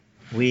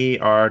We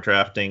are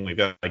drafting. We've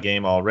got a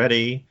game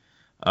already.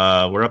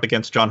 We're up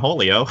against John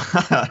Holio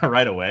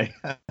right away,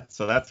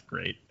 so that's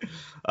great.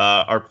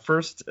 Our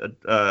first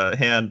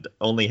hand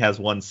only has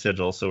one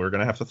sigil, so we're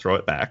going to have to throw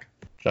it back.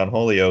 John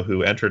Holio,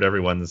 who entered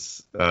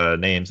everyone's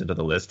names into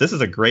the list. This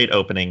is a great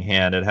opening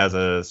hand. It has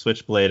a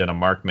Switchblade and a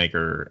Mark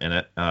Maker in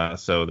it,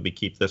 so we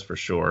keep this for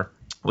sure.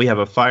 We have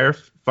a fire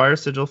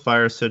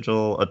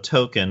sigil, a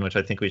token, which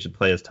I think we should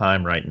play as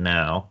time right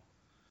now.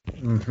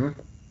 Mm-hmm.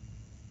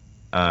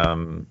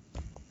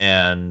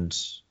 And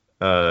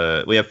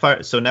we have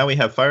fire. So now we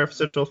have fire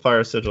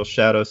sigil,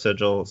 shadow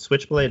sigil,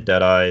 Switchblade,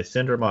 Deadeye,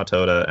 Cinder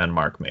Matoda, and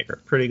Mark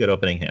Maker. Pretty good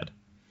opening hand,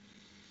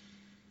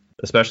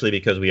 especially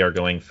because we are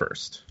going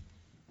first.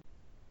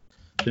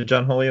 Did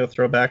John Holio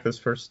throw back this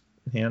first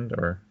hand,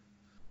 or?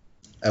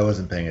 I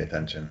wasn't paying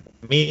attention.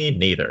 Me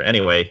neither.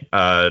 Anyway,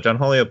 John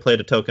Holio played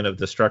a token of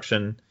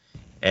destruction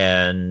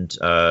and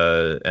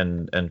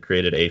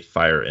created a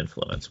fire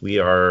influence. We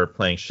are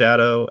playing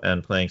Shadow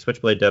and playing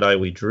Switchblade Deadeye.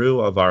 We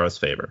drew Avara's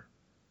Favor.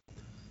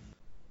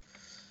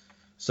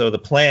 So the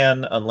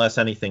plan, unless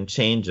anything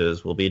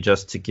changes, will be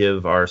just to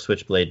give our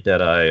Switchblade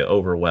Deadeye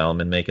Overwhelm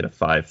and make it a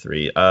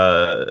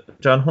 5/3.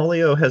 John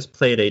Holio has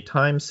played a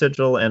Time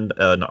Sigil and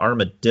an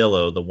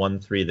Armadillo, the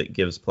 1/3 that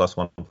gives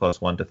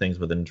 +1/+1 to things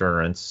with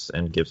endurance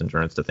and gives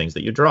endurance to things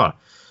that you draw.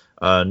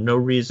 No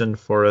reason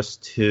for us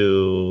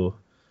to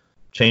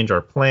change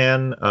our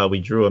plan. We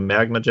drew a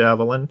Magma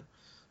Javelin.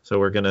 So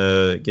we're going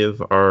to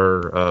give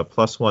our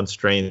 +1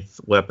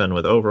 strength weapon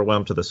with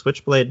Overwhelm to the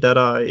Switchblade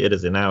Deadeye. It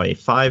is now a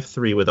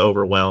 5/3 with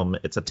Overwhelm.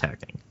 It's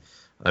attacking.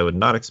 I would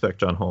not expect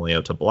John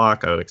Holio to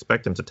block. I would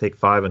expect him to take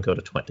 5 and go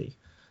to 20.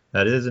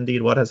 That is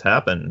indeed what has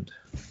happened.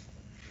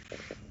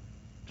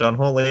 John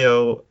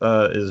Holio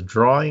is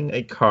drawing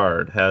a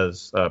card,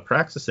 has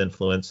Praxis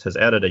Influence, has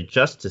added a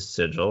Justice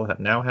Sigil,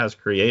 now has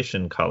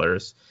Creation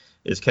Colors,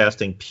 is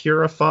casting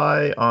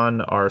Purify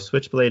on our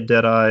Switchblade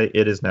Deadeye.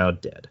 It is now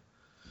dead.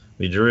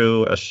 We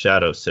drew a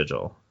Shadow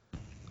Sigil.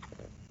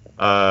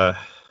 Okay,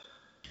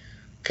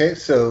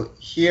 so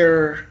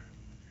here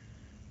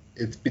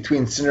it's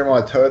between Cinder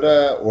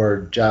Matoda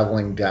or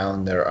Javelin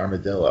down their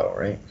Armadillo,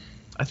 right?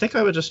 I think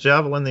I would just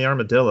Javelin the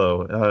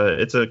Armadillo.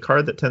 It's a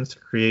card that tends to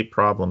create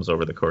problems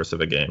over the course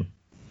of a game.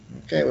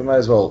 Okay, we might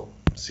as well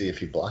see if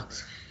he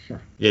blocks.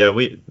 Yeah,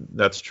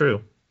 that's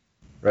true.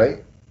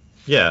 Right?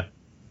 Yeah.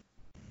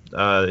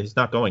 He's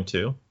not going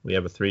to. We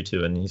have a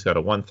 3/2 and he's got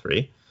a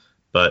 1/3.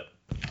 But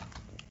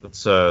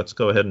let's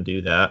go ahead and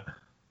do that.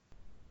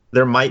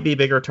 There might be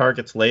bigger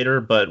targets later,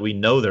 but we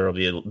know there will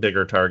be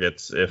bigger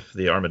targets if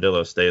the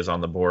Armadillo stays on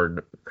the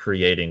board,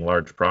 creating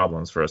large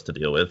problems for us to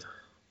deal with.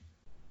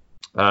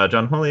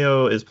 John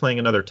Holio is playing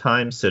another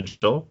Time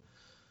Sigil,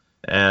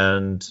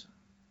 and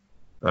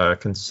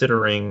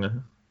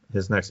considering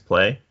his next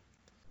play.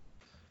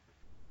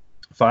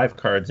 5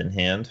 cards in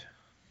hand.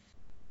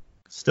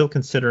 Still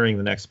considering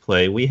the next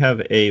play, we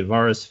have a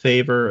Vara's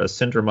Favor, a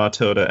Cinder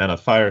Matoda, and a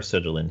Fire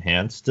Sigil in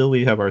hand. Still,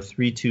 we have our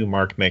 3/2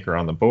 Mark Maker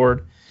on the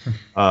board.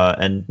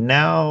 And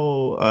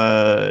now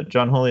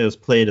John Holio's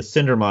played a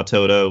Cinder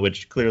Matoda,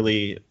 which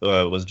clearly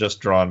was just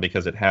drawn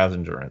because it has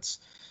endurance.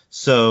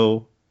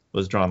 So,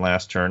 was drawn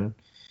last turn.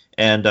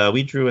 And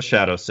we drew a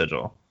Shadow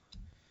Sigil.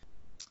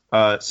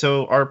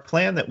 So our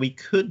plan that we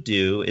could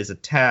do is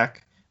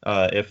attack.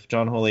 If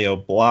John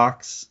Holio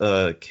blocks,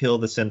 kill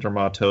the Cinder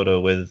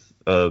Matoda with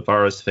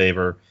Vara's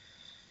Favor,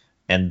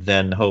 and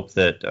then hope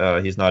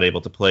that he's not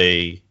able to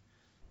play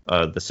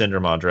the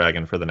Cindermaw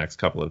Dragon for the next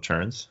couple of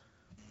turns.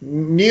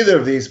 Neither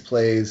of these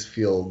plays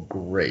feel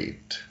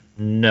great.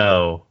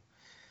 No.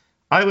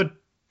 I would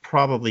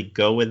probably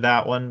go with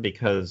that one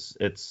because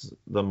it's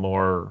the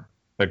more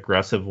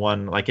aggressive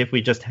one. Like, if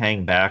we just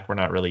hang back, we're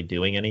not really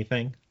doing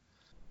anything.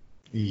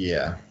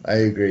 Yeah, I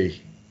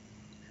agree.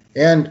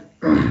 And,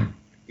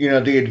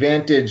 the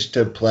advantage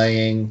to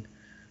playing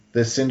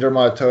the Cinder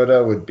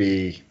Matoda would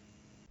be,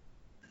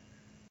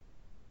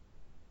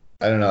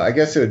 I don't know, I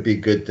guess it would be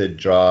good to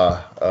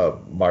draw a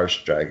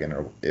Marsh Dragon,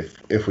 or if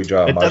we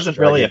draw a Marsh Dragon. It doesn't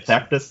really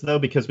affect us, though,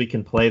 because we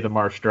can play the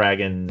Marsh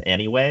Dragon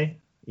anyway,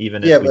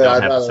 even if we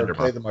don't have the Cinder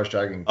play the Marsh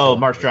Dragon. Oh,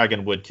 Marsh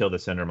Dragon would kill the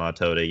Cinder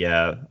Matoda,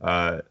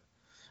 yeah.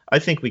 I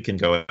think we can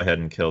go ahead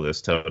and kill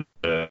this Toda,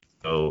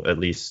 so at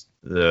least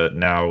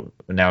now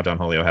John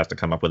Holio has to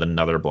come up with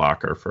another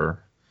blocker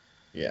for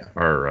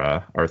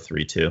our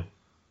 3/2.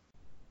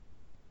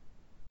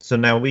 So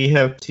now we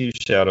have 2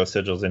 Shadow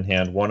Sigils in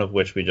hand, one of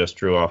which we just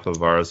drew off of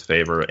Vara's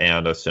Favor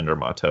and a Cinder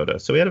Matoda.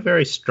 So we had a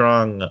very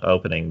strong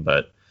opening,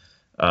 but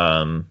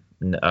John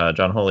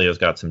Holio's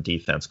got some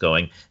defense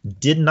going.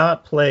 Did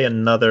not play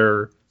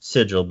another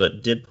Sigil,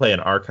 but did play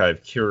an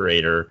Archive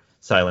Curator,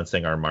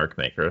 silencing our Mark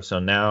Maker. So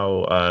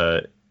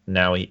now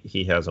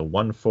he has a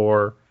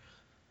 1/4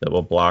 that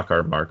will block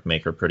our Mark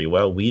Maker pretty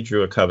well. We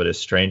drew a Covetous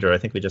Stranger. I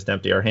think we just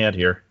empty our hand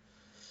here.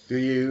 Do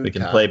you? We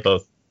can play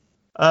both.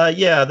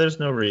 Yeah, there's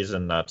no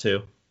reason not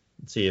to.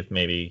 Let's see if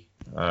maybe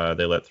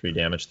they let 3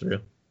 damage through.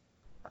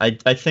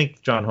 I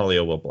think John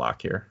Holio will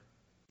block here.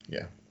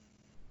 Yeah.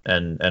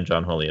 And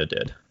John Holio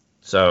did.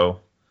 So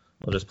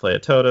we'll just play a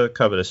Toda,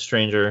 Covetous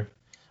Stranger.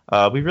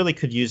 We really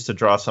could use to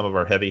draw some of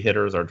our heavy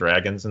hitters, our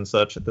dragons and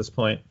such at this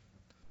point.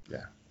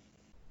 Yeah.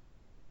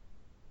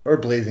 Or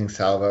Blazing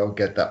Salvo,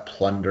 get that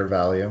plunder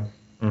value.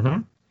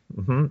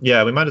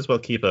 Yeah, we might as well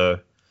keep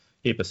a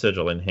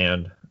sigil in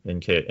hand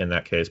in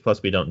that case.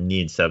 Plus, we don't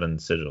need 7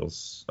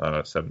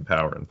 sigils, 7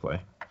 power in play.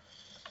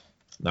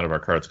 None of our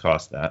cards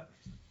cost that.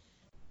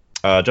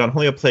 John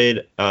Julio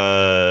played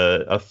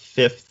a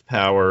 5th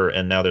power,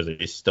 and now there's a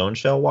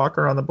Stoneshell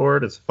Walker on the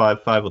board. It's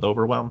 5/5 with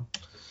Overwhelm.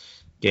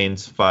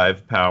 Gains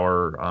 5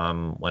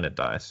 power when it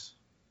dies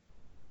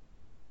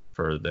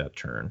for that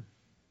turn.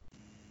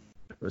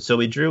 So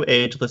we drew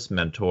Ageless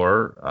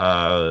Mentor.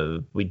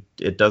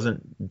 It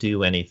doesn't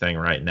do anything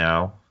right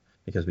now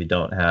because we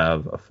don't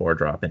have a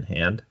 4-drop in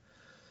hand.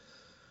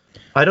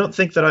 I don't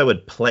think that I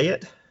would play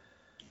it.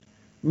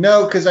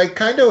 No, because I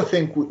kind of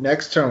think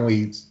next turn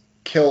we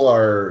kill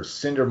our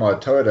Cinder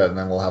Matoda and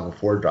then we'll have a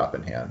 4-drop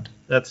in hand.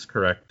 That's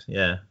correct.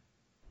 Yeah.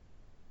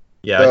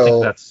 Yeah,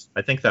 so,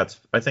 I think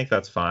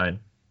that's fine.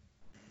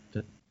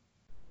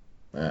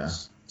 Yeah.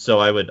 So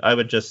I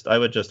would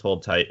just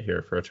hold tight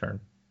here for a turn.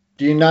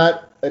 Do you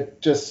not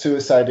just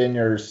suicide in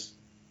your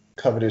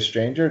Covetous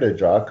Stranger to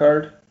draw a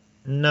card?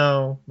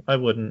 No, I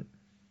wouldn't.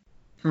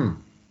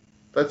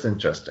 That's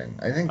interesting.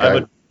 I think I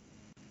would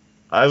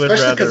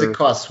especially because it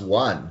costs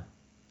 1.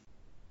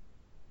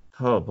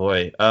 Oh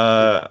boy.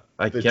 I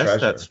guess treasure.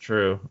 That's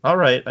true. All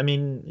right. I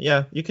mean,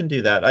 yeah, you can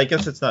do that. I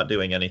guess it's not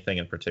doing anything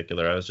in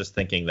particular. I was just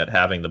thinking that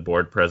having the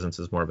board presence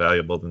is more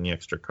valuable than the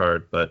extra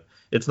card, but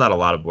it's not a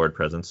lot of board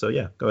presence. So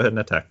yeah, go ahead and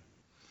attack.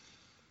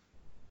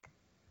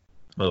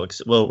 We'll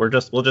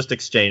just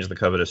exchange the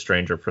Covetous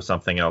Stranger for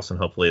something else, and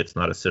hopefully it's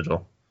not a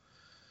sigil.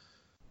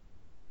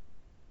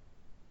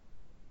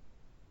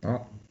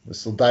 Oh,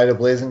 this will die to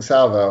Blazing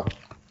Salvo.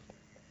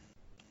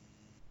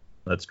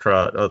 Let's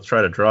try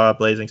to draw a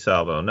Blazing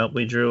Salvo. Nope,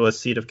 we drew a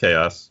Seed of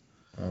Chaos.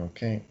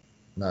 Okay.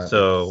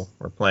 So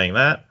we're playing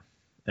that,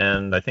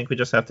 and I think we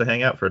just have to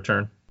hang out for a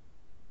turn.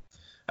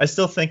 I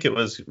still think it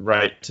was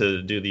right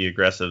to do the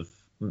aggressive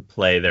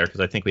play there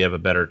because I think we have a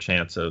better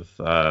chance of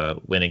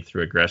winning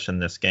through aggression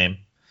this game.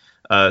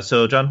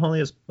 So John Holy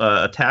has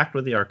attacked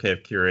with the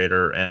Archive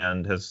Curator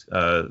and has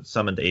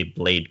summoned a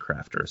Blade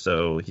Crafter.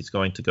 So he's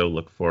going to go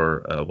look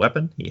for a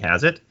weapon. He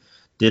has it.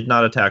 Did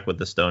not attack with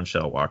the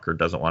Stoneshell Walker.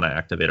 Doesn't want to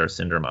activate our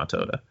Cinder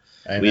Matoda.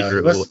 We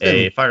drew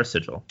a Fire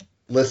Sigil.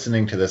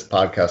 Listening to this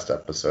podcast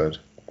episode.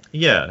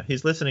 Yeah,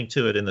 he's listening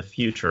to it in the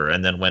future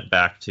and then went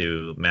back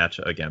to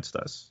match against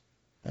us.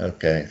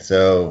 Okay,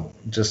 so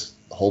just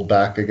hold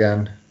back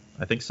again?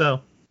 I think so,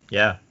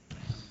 yeah.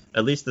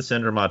 At least the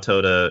Cinder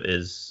Matoda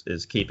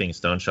is keeping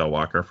Stoneshell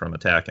Walker from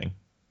attacking.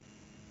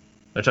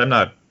 Which I'm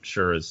not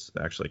sure is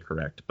actually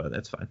correct, but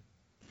it's fine.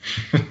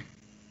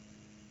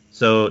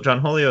 So John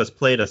Julio has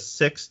played a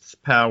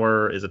 6th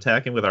power, is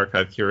attacking with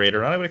Archive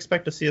Curator, and I would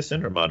expect to see a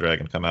Cinder Maw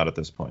Dragon come out at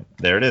this point.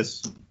 There it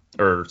is.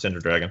 Or Cinder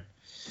Dragon.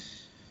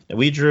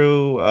 We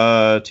drew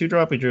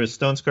 2-drop. We drew a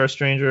Stonescar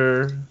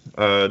Stranger.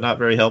 Not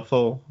very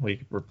helpful.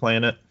 We were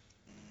playing it.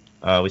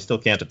 We still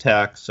can't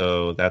attack,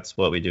 so that's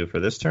what we do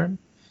for this turn.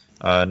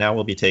 Now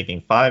we'll be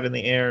taking 5 in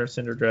the air,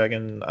 Cinder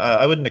Dragon.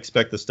 I wouldn't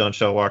expect the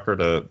Stoneshell Walker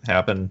to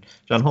happen.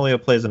 John Julio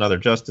plays another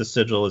Justice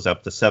Sigil, is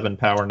up to 7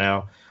 power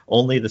now.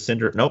 Only the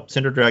Cinder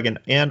Dragon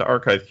and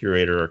Archive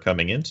Curator are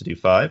coming in to do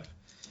 5.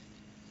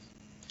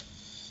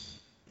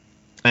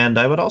 And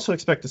I would also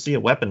expect to see a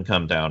weapon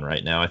come down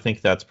right now. I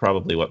think that's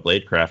probably what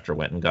Bladecrafter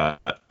went and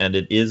got. And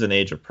it is an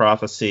Age of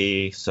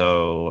Prophecy,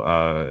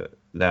 so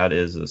that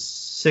is a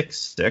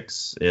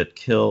 6/6. It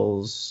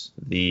kills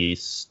the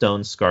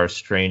Stonescar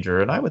Stranger,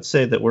 and I would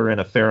say that we're in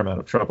a fair amount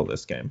of trouble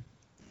this game.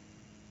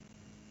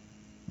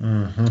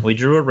 Mm-hmm. We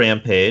drew a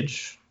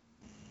Rampage.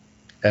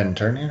 End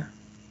turn here?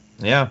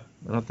 Yeah,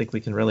 I don't think we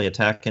can really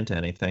attack into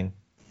anything.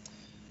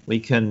 We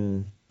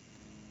can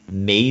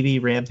maybe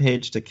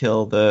Rampage to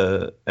kill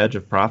the Edge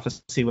of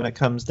Prophecy when it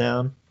comes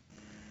down.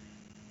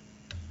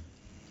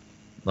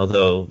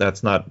 Although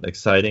that's not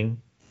exciting.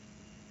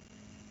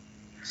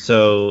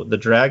 So the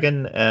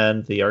Dragon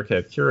and the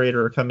Archive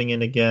Curator are coming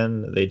in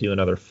again. They do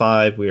another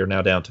 5. We are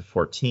now down to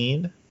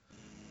 14.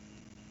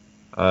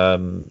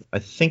 I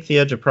think the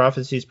Edge of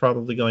Prophecy is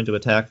probably going to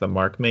attack the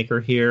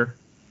Markmaker here.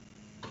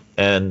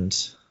 And,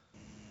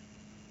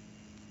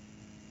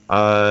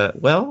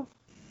 well,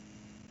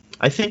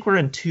 I think we're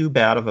in too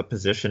bad of a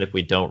position if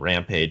we don't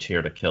Rampage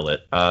here to kill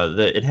it.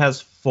 It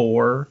has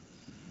 4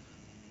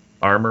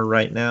 armor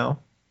right now.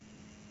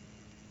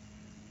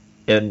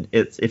 And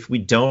if we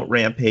don't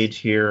Rampage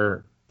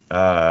here,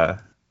 then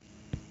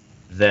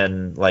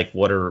like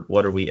what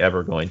are we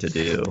ever going to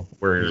do?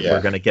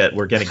 We're gonna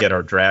get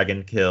our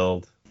dragon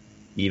killed,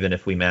 even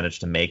if we manage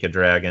to make a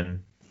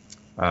dragon.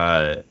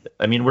 I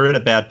mean, we're in a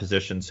bad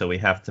position, so we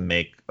have to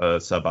make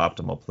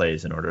suboptimal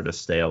plays in order to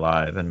stay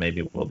alive, and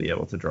maybe we'll be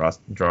able to draw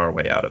our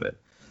way out of it.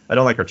 I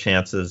don't like our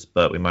chances,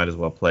 but we might as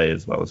well play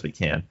as well as we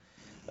can.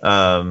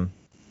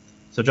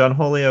 So John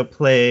Julio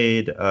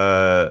played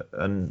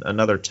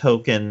another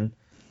token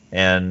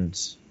and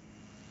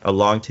a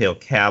Longtail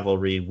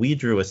Cavalry. We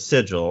drew a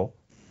Sigil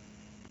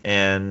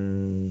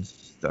and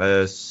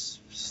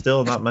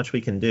still not much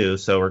we can do,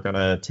 so we're going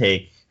to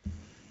take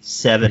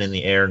 7 in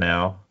the air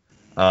now.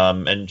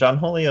 And John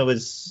Holio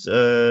is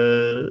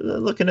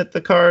looking at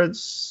the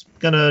cards,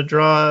 going to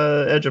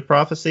draw Edge of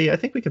Prophecy. I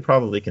think we could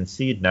probably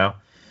concede now.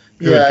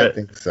 Yeah, I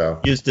think so.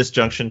 Use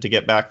Disjunction to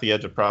get back the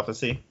Edge of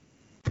Prophecy.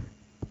 I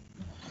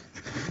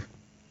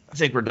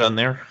think we're done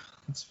there.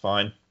 That's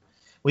fine.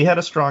 We had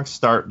a strong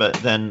start, but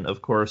then,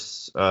 of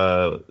course,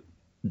 John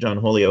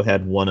Holio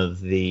had one of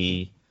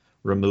the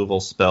removal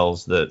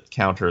spells that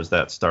counters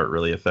that start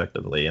really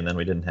effectively, and then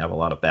we didn't have a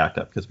lot of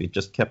backup because we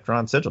just kept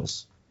drawing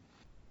sigils.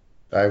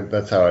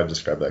 That's how I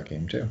describe that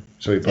game, too.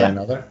 Should we play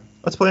another?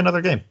 Let's play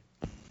another game.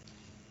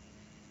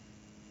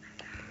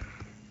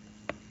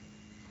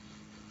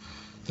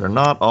 They're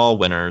not all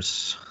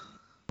winners.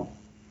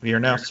 We are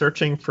now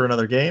searching for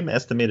another game.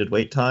 Estimated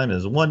wait time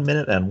is 1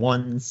 minute and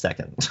 1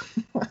 second.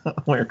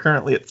 We're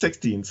currently at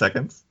 16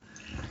 seconds.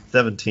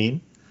 17.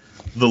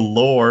 The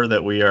lore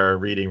that we are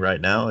reading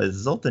right now is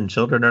Zoltan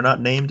children are not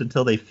named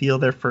until they feel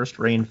their first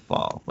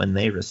rainfall, when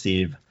they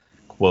receive,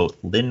 quote,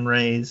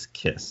 Linray's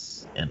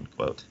kiss, end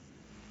quote.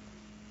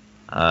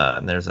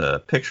 And there's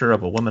a picture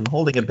of a woman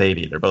holding a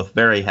baby. They're both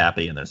very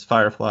happy, and there's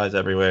fireflies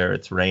everywhere.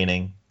 It's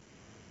raining.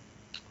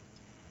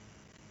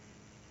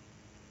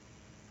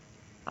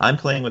 I'm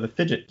playing with a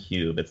fidget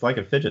cube. It's like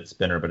a fidget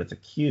spinner, but it's a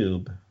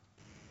cube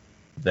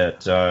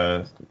that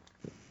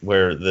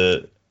where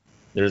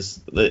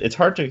it's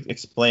hard to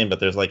explain, but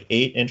there's like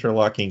 8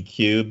 interlocking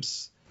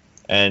cubes,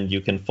 and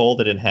you can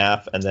fold it in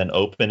half and then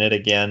open it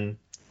again,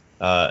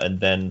 and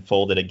then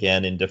fold it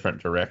again in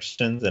different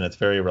directions, and it's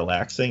very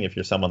relaxing if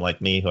you're someone like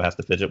me who has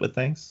to fidget with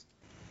things.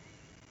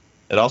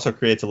 It also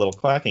creates a little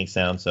clacking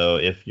sound, so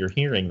if you're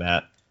hearing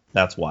that,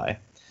 that's why.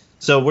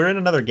 So we're in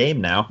another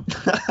game now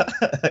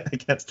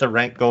against a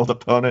ranked gold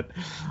opponent.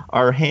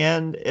 Our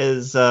hand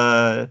is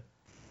I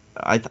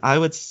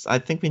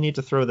think we need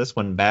to throw this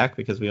one back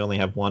because we only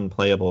have one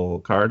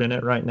playable card in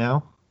it right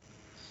now.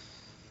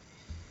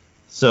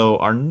 So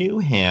our new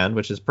hand,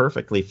 which is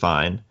perfectly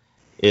fine,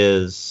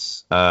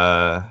 is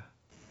I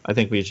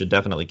think we should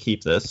definitely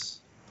keep this.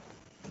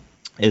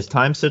 Is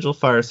Time Sigil,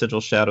 Fire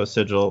Sigil, Shadow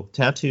Sigil,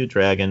 Tattoo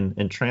Dragon,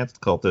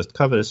 Entranced Cultist,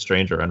 Covetous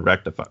Stranger, and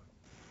Rectify.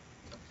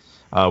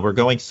 We're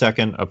going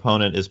second.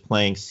 Opponent is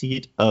playing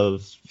Seat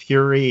of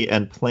Fury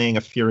and playing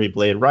a Fury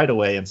Blade right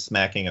away and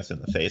smacking us in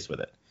the face with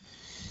it.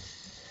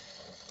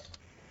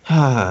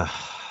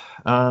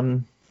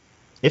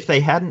 If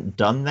they hadn't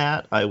done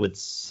that, I would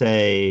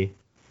say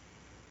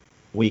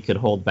we could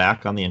hold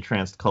back on the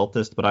Entranced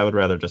Cultist, but I would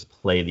rather just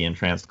play the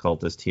Entranced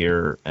Cultist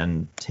here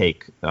and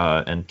take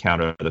and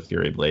counter the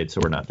Fury Blade, so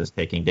we're not just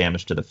taking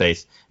damage to the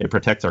face. It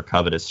protects our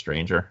Covetous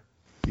Stranger.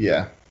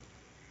 Yeah.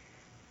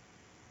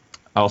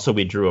 Also,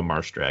 we drew a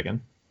Marsh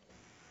Dragon.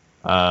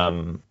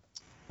 Our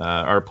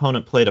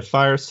opponent played a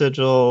Fire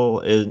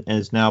Sigil and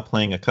is now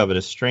playing a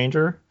Covetous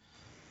Stranger.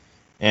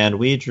 And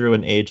we drew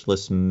an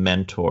Ageless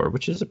Mentor,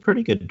 which is a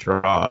pretty good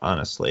draw,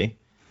 honestly.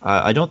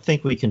 I don't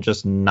think we can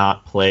just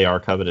not play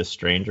our Covetous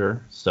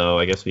Stranger, so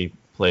I guess we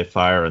play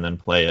Fire and then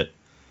play it.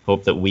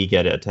 Hope that we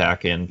get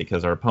attack in,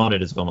 because our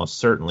opponent is almost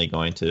certainly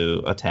going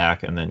to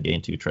attack and then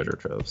gain 2 treasure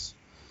troves.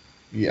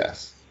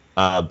 Yes.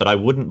 But I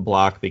wouldn't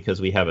block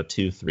because we have a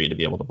 2/3 to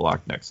be able to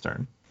block next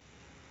turn.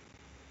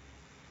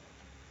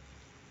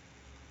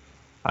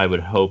 I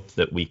would hope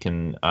that we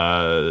can...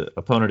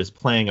 opponent is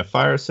playing a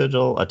Fire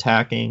Sigil,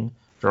 attacking,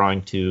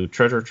 drawing 2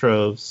 treasure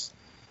troves.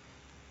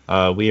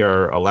 We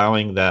are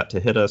allowing that to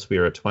hit us. We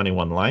are at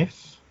 21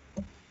 life.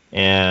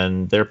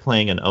 And they're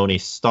playing an Oni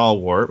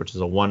Stalwart, which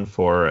is a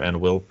 1/4, and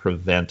will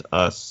prevent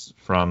us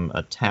from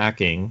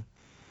attacking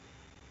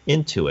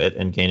into it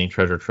and gaining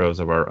treasure troves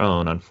of our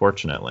own,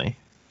 unfortunately.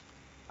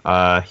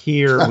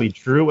 Here we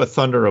drew a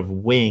Thunder of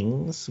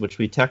Wings, which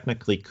we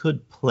technically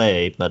could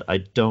play, but I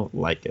don't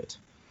like it.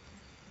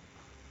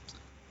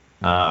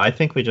 I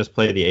think we just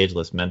play the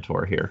Ageless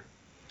Mentor here.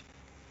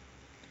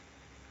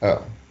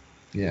 Oh,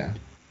 yeah.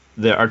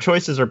 Our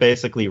choices are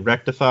basically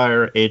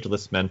Rectifier,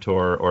 Ageless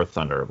Mentor, or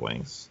Thunder of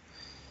Wings.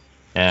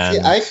 And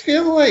see, I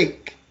feel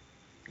like,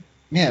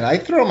 man, I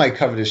throw my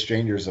Covetous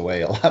Strangers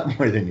away a lot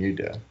more than you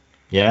do.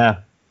 Yeah,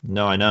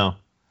 no, I know.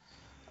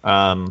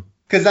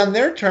 Because on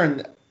their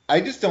turn,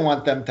 I just don't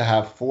want them to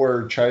have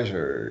 4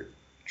 treasure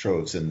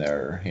troves in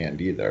their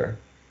hand either.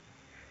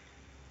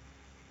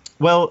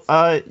 Well,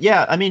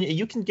 yeah, I mean,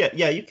 you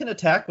can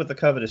attack with the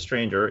Covetous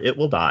Stranger. It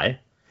will die,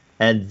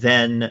 and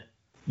then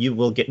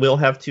we'll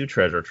have 2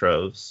 treasure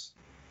troves,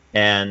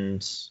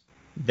 and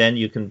then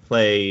you can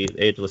play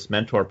Ageless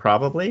Mentor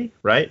probably,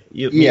 right?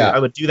 I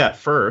would do that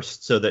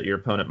first so that your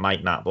opponent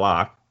might not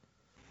block.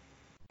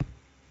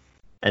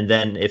 And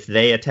then if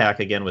they attack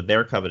again with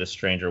their Covetous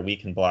Stranger, we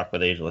can block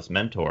with Ageless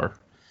Mentor.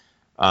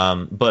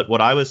 But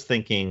what I was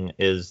thinking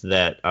is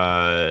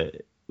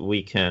that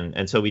we can,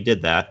 and so we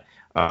did that.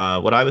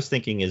 What I was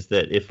thinking is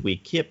that if we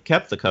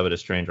kept the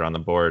Covetous Stranger on the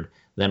board,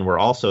 then we're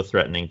also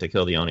threatening to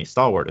kill the Oni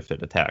Stalwart if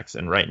it attacks.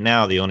 And right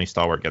now, the Oni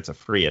Stalwart gets a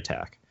free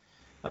attack.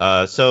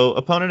 So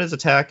opponent is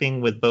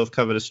attacking with both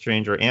Covetous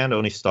Stranger and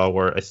Oni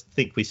Stalwart. I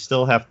think we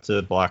still have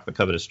to block the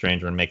Covetous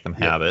Stranger and make them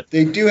have it.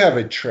 They do have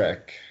a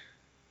trick.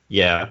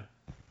 Yeah.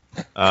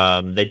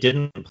 They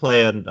didn't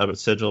play a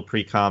sigil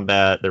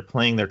pre-combat. They're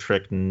playing their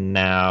trick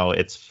now.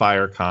 It's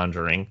Fire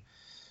Conjuring.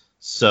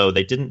 So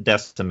they didn't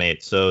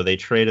decimate. So they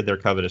traded their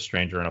Covetous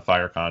Stranger and a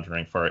Fire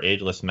Conjuring for our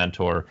Ageless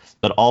Mentor.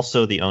 But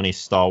also the Oni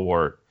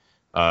Stalwart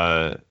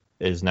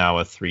is now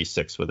a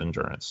 3/6 with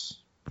Endurance.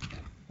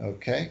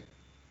 Okay.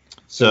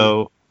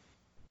 So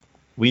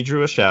we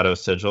drew a Shadow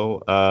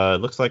Sigil.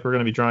 It looks like we're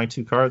going to be drawing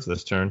 2 cards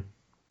this turn.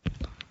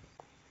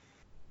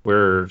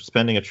 We're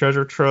spending a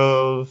Treasure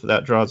Trove.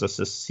 That draws us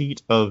a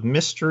Seat of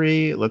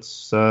Mystery.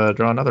 Let's draw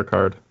another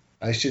card.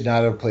 I should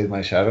not have played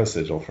my Shadow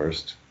Sigil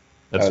first.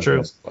 That's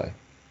true.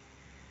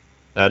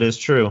 That is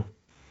true.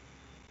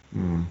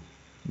 I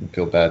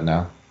feel bad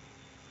now.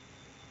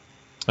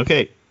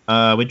 Okay,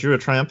 we drew a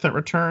Triumphant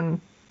Return.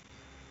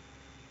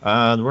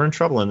 We're in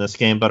trouble in this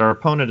game, but our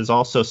opponent is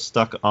also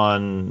stuck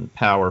on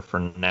power for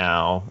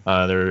now.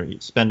 They're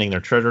spending their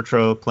Treasure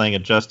Trove, playing a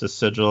Justice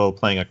Sigil,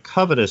 playing a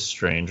Covetous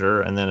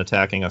Stranger, and then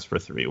attacking us for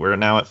 3. We're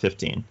now at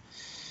 15.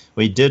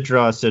 We did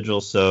draw a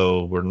Sigil,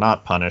 so we're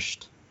not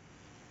punished.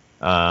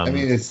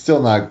 It's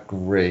still not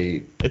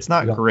great. It's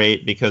not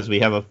great because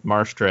we have a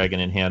Marsh Dragon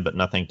in hand, but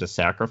nothing to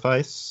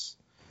sacrifice.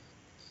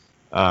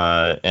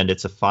 And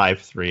it's a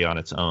 5/3 on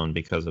its own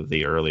because of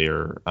the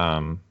earlier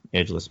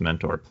Ageless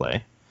Mentor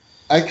play.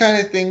 I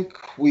kind of think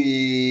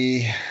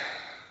we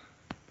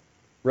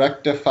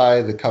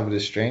rectify the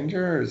Covetous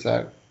Stranger, or is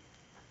that?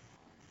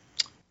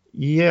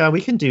 Yeah,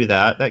 we can do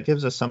that. That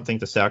gives us something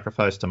to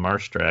sacrifice to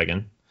Marsh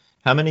Dragon.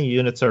 How many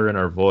units are in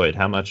our void?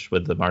 How much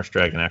would the Marsh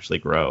Dragon actually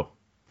grow?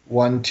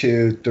 1,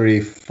 2, 3,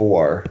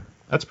 4.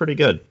 That's pretty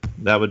good.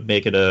 That would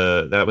make it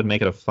a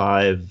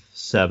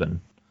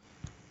 5/7.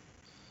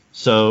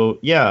 So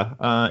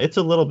yeah, it's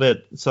a little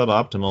bit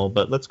suboptimal,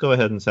 but let's go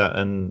ahead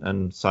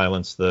and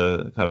silence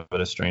the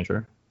Covetous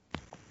Stranger.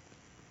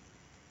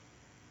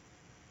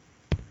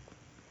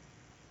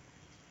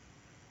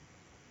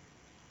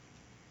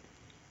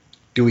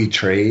 Do we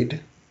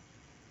trade?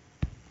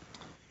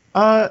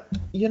 I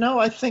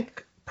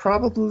think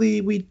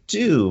probably we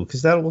do,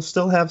 because that will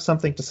still have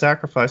something to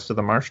sacrifice to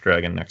the Marsh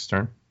Dragon next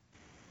turn.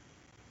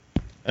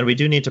 And we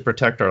do need to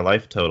protect our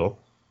life total.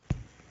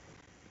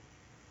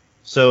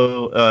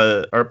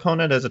 So our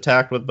opponent has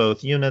attacked with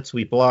both units.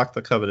 We blocked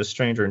the Covetous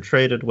Stranger and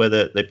traded with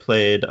it. They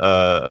played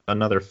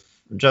another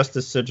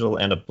Justice Sigil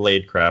and a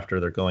Blade Crafter.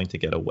 They're going to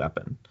get a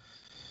weapon.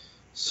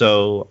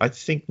 So I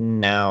think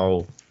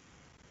now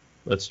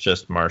let's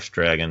just Marsh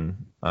Dragon,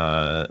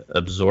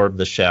 absorb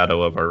the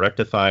shadow of our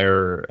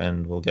Rectifier,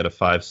 and we'll get a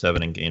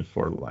 5/7 and gain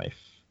 4 life.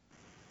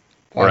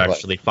 Or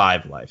actually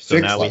 5 life. So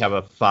now we have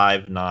a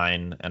 5,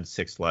 9, and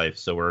 6 life.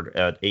 So we're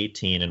at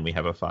 18 and we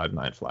have a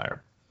 5/9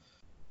 flyer.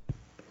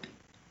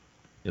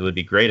 It would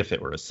be great if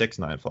it were a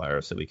 6/9 flyer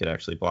so we could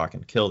actually block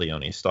and kill the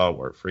Oni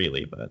Stalwart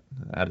freely, but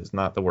that is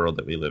not the world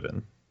that we live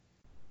in.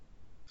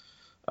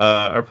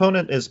 Our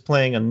opponent is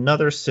playing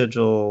another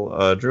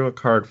Sigil, drew a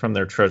card from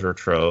their Treasure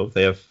Trove.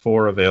 They have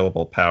 4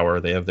 available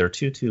power. They have their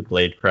 2/2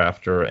 Blade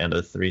Crafter and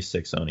a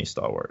 3/6 Oni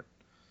Stalwart.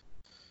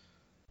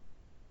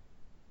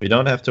 We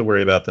don't have to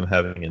worry about them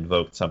having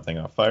invoked something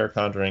off Fire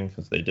Conjuring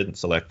because they didn't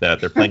select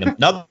that. They're playing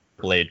another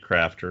Blade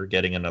Crafter,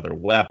 getting another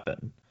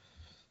weapon.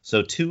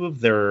 So 2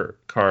 of their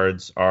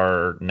cards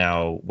are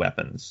now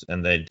weapons,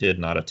 and they did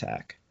not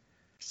attack.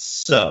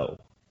 So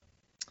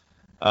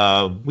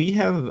we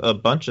have a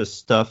bunch of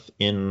stuff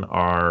in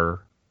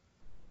our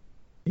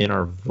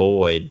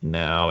void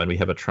now, and we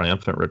have a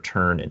Triumphant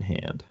Return in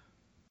hand.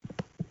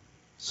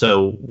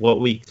 So what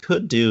we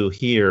could do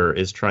here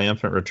is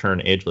Triumphant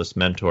Return Ageless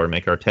Mentor,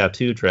 make our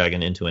Tattoo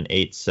Dragon into an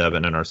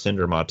 8/7, and our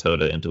Cinder Maw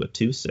Toda into a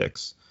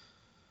 2/6.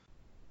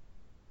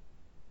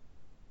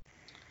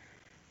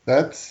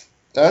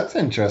 That's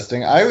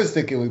interesting. I was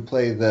thinking we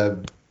play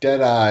the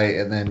Deadeye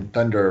and then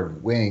Thunder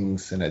of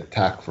Wings and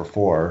attack for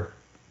 4.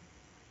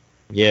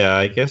 Yeah,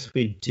 I guess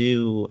we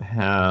do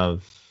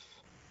have.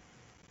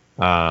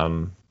 We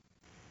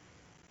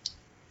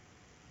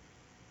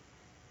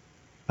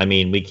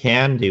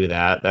can do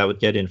that. That would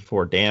get in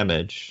 4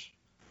 damage.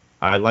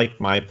 I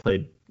like my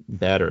play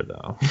better,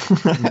 though.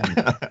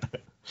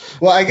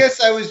 Well, I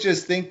guess I was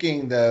just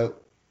thinking, though,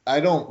 I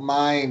don't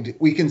mind.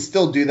 We can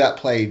still do that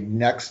play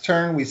next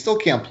turn. We still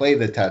can't play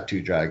the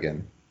Tattoo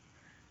Dragon.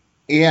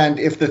 And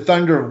if the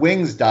Thunder of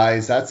Wings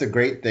dies, that's a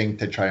great thing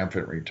to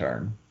Triumphant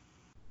Return.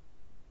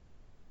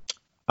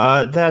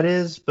 That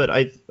is, but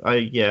I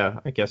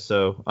guess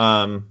so.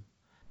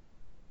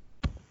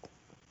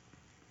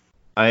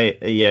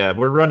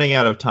 We're running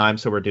out of time,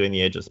 so we're doing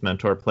the Aegis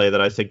Mentor play that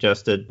I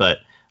suggested. But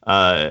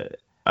I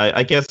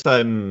guess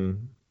I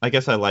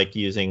like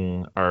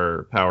using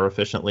our power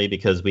efficiently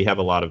because we have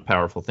a lot of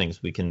powerful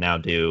things we can now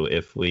do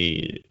if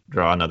we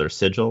draw another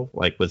Sigil.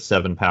 Like with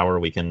 7 power,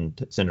 we can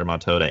Cinder Maw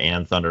Toda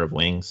and Thunder of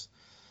Wings.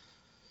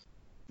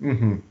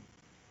 Mm-hmm.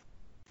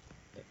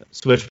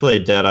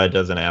 Switchblade Deadeye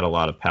doesn't add a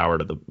lot of power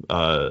to the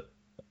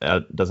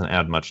doesn't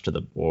add much to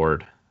the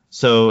board.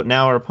 So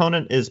now our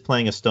opponent is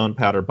playing a Stone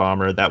Powder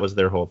Bomber. That was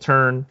their whole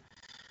turn.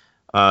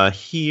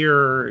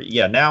 Here,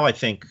 yeah. Now I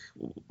think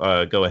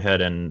go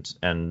ahead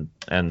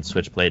and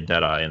Switchblade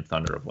Deadeye and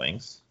Thunder of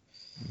Wings.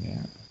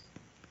 Yeah.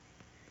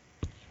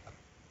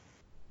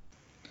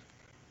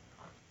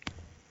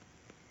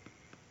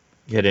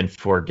 Get in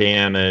 4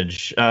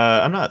 damage.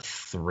 I'm not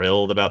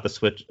thrilled about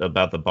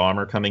the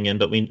bomber coming in,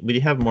 but we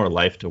have more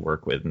life to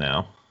work with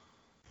now.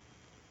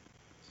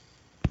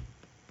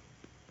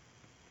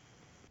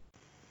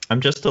 I'm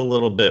just a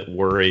little bit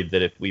worried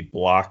that if we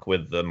block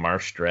with the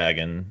Marsh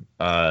Dragon,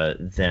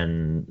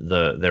 then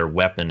their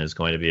weapon is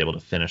going to be able to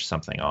finish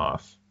something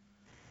off.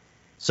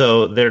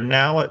 So they're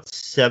now at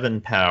 7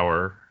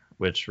 power,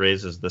 which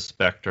raises the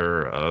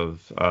specter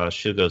of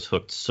Shugo's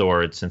Hooked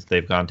Sword since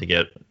they've gone to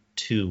get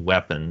 2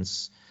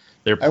 weapons.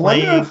 I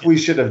wonder if we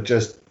should I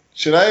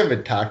have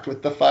attacked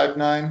with the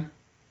 5/9?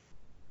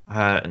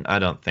 I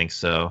don't think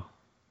so.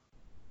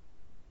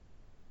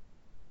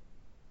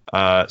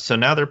 So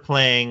now they're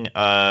playing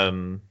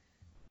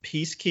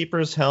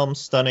Peacekeeper's Helm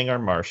stunning our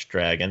Marsh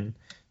Dragon.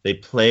 They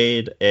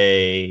played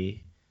I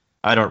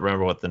don't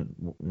remember what the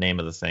name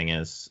of the thing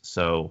is.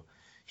 So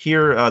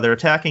here they're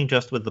attacking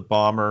just with the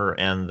Bomber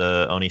and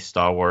the Oni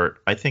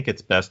Stalwart. I think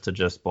it's best to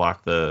just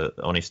block the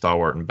Oni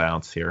Stalwart and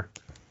bounce here.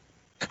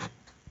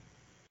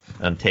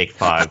 And take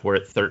 5. We're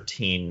at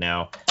 13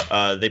 now.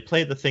 They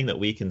played the thing that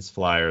weakens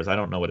flyers. I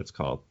don't know what it's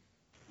called.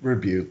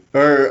 Rebuke.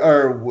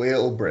 Or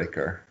Whale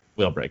Breaker.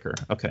 Wheelbreaker.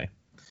 Okay.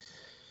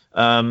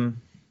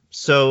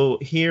 So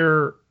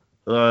here,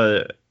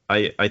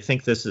 I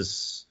think this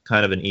is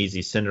kind of an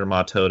easy Cinder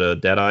Matoda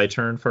Deadeye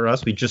turn for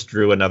us. We just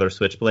drew another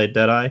Switchblade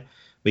Deadeye.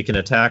 We can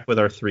attack with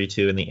our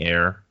 3/2 in the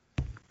air.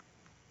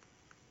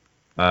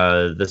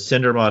 The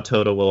Cinder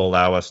Matoda will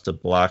allow us to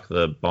block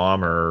the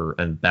bomber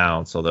and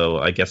bounce, although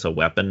I guess a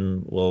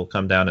weapon will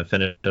come down and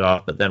finish it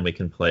off, but then we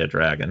can play a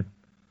dragon.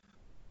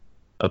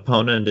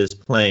 Opponent is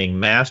playing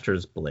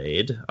Master's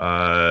Blade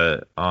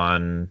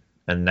and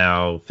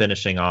now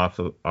finishing off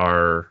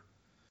our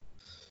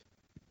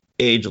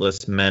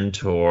Ageless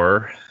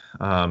Mentor.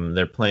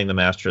 They're playing the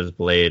Master's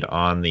Blade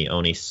on the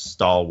Oni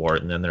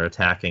Stalwart, and then they're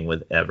attacking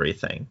with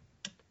everything.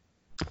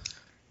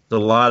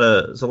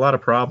 There's a lot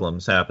of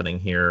problems happening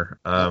here.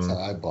 That's how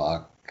I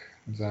block.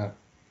 Is that?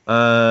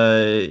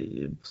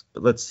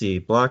 Let's see.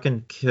 Block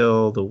and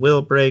kill the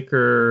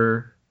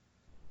Willbreaker,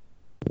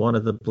 one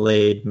of the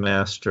Blade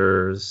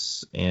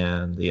Masters,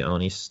 and the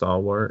Oni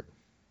Stalwart.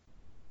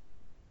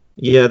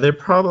 Yeah, they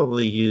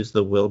probably use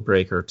the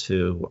Willbreaker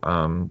to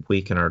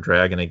weaken our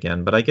dragon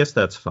again, but I guess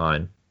that's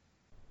fine.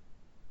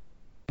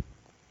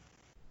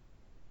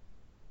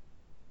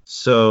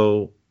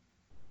 So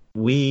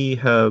we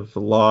have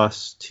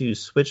lost 2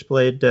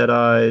 Switchblade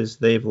Deadeyes.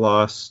 They've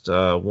lost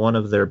one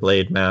of their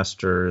Blade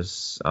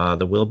Masters.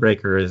 The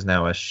Willbreaker is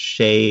now a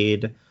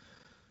Shade.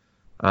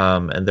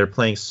 And they're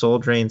playing Soul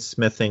Drain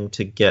Smithing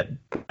to get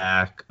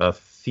back a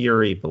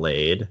Fury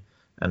Blade.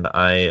 And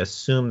I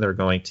assume they're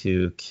going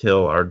to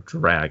kill our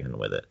dragon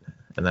with it.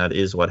 And that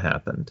is what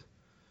happened.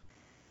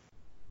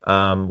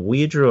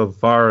 We drew a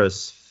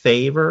Vara's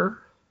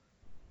Favor.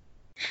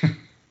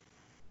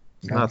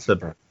 Not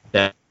the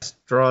best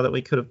draw that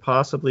we could have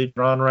possibly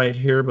drawn right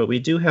here, but we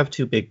do have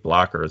 2 big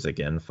blockers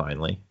again,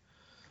 finally.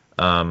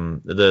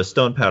 The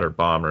Stone Powder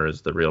Bomber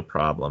is the real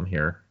problem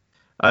here.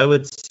 I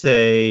would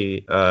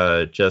say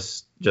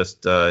just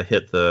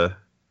hit the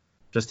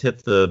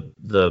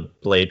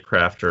Blade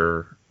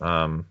Crafter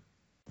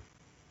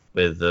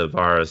with the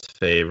Vara's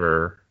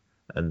Favor,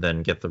 and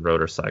then get the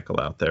Rotor Cycle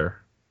out there.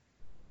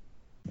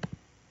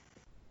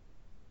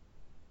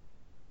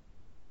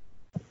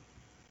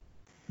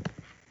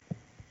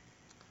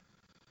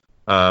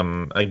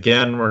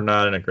 Again, we're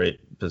not in a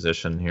great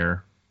position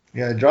here.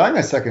 Yeah, drawing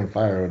a second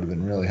fire would have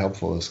been really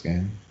helpful this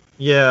game.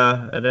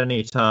 Yeah, at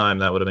any time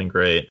that would have been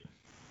great.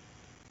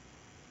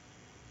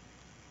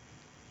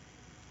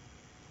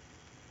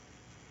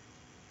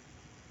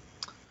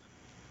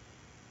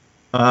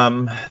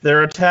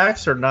 Their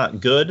attacks are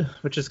not good,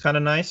 which is kind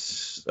of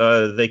nice.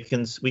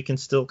 We can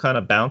still kind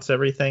of bounce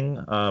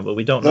everything, but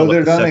we don't know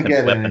what the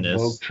second weapon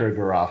is. Invoke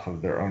trigger off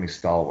of their Oni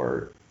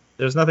Stalwart.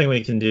 There's nothing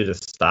we can do to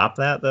stop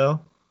that, though.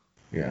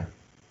 Yeah.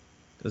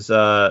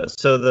 So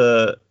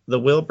the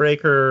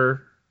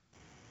Willbreaker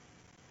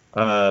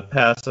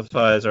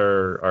pacifies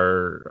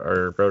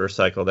our Rotor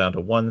Cycle down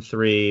to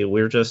 1/3.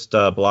 We're just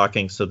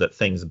blocking so that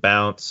things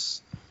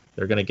bounce.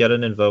 They're going to get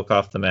an Invoke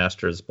off the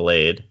Master's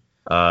Blade.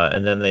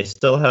 And then they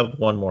still have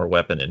 1 more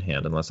weapon in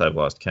hand, unless I've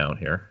lost count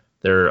here.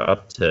 They're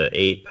up to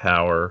 8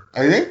 power.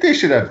 I think they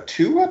should have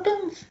 2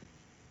 weapons?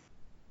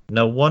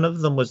 No, one of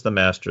them was the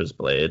Master's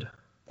Blade.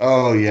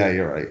 Oh, yeah,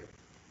 you're right.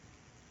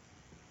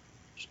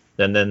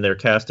 And then they're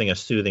casting a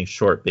Soothing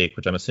Shortbeak,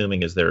 which I'm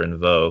assuming is their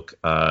Invoke.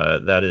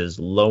 That is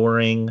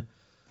lowering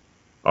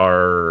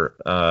our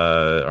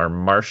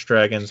Marsh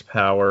Dragon's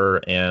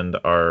power and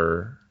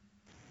our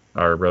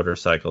Rotor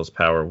Cycle's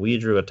power. We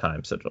drew a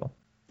Time Sigil.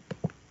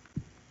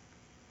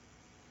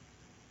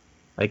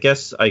 I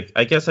guess I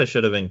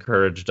should have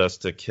encouraged us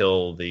to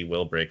kill the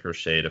Willbreaker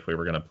Shade if we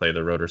were going to play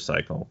the Rotor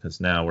Cycle, because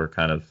now we're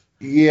kind of.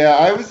 Yeah,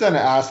 I was going to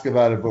ask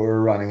about it, but we're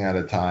running out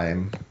of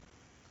time.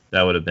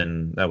 That would have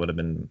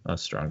been a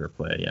stronger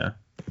play, yeah.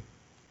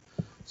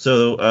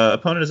 So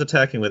opponent is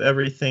attacking with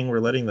everything. We're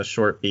letting the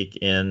short beak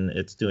in.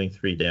 It's doing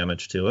 3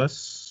 damage to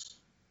us.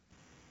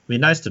 It'd be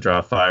nice to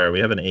draw fire.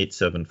 We have an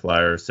 8/7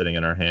 flyer sitting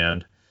in our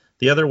hand.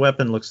 The other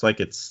weapon looks like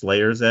it's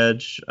Slayer's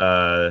Edge.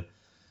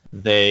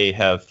 They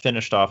have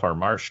finished off our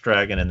Marsh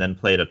Dragon and then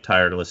played a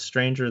Tireless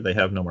Stranger. They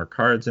have no more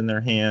cards in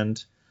their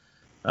hand.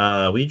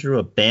 We drew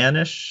a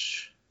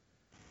Banish.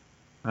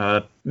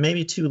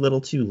 Maybe too little,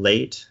 too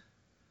late.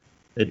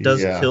 It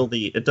does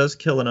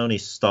kill an Oni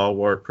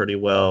Stalwart pretty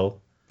well.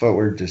 But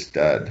we're just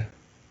dead.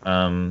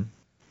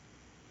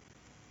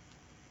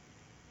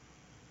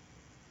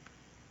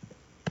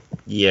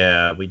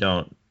 Yeah,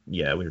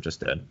 we're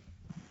just dead.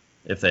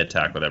 If they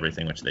attack with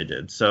everything, which they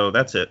did. So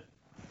that's it.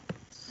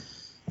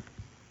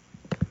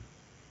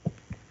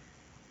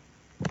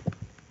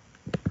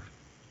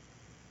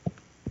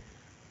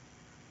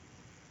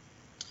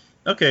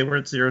 Okay, we're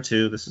at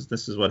 0-2.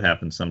 This is what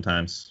happens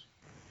sometimes.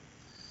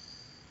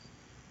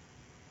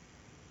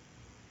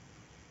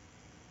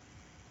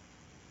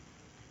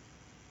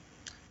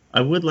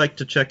 I would like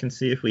to check and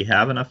see if we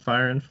have enough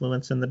fire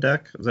influence in the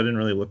deck, because I didn't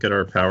really look at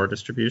our power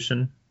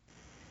distribution.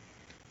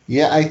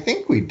 Yeah, I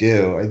think we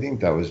do. I think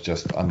that was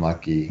just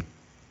unlucky.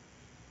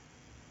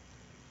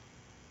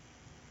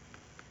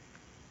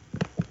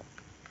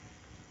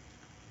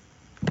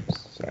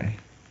 Sorry.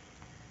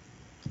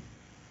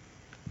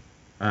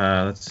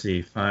 Let's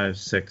see, 5,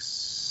 6,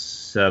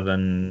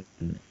 7,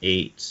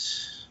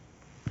 8,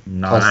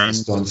 9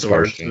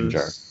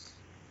 sources.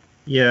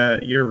 Yeah,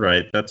 you're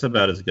right. That's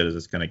about as good as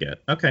it's going to get.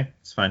 Okay,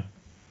 it's fine.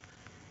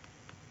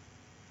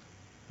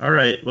 All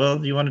right. Well,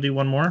 do you want to do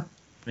one more?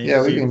 Maybe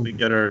yeah, we can. We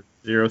get our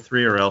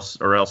 0-3,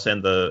 or else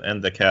end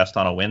the cast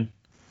on a win.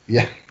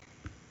 Yeah.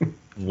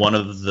 One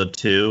of the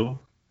two.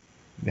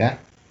 Yeah,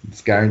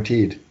 it's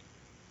guaranteed.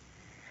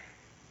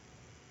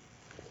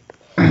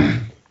 Well,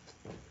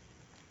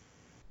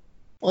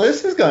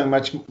 this is going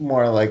much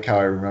more like how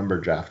I remember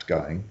draft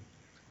going.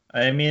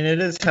 I mean,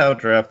 it is how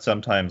draft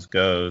sometimes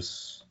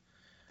goes.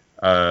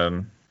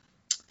 I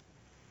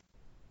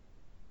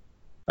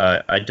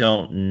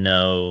don't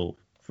know.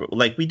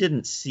 We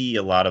didn't see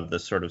a lot of the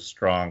sort of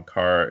strong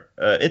card.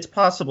 It's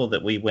possible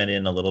that we went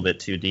in a little bit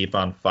too deep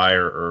on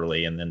fire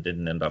early and then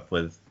didn't end up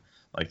with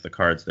the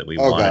cards that we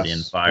wanted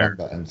in fire.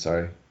 Wrong button,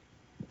 sorry.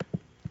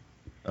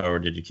 Or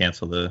did you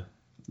cancel the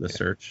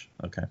search?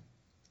 Okay.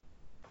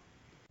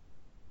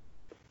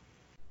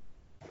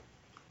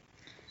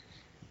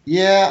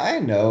 Yeah, I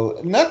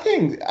know.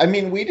 Nothing. I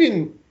mean, we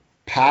didn't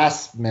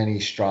pass many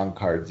strong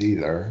cards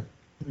either.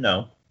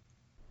 No,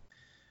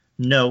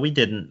 we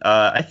didn't.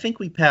 I think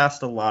we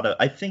passed a lot of.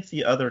 I think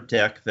the other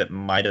deck that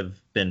might have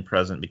been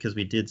present, because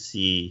we did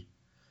see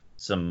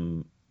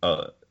some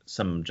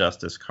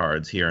Justice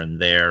cards here and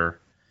there,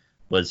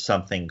 was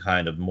something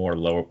kind of more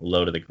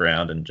low to the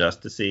ground and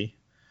justicey,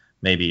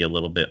 maybe a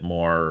little bit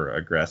more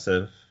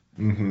aggressive.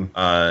 Mm-hmm.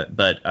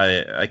 But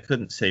I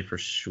couldn't say for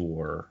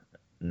sure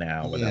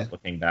now without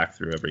looking back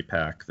through every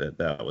pack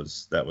that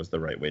was the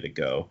right way to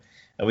go.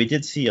 And we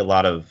did see a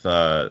lot of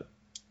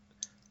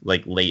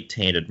late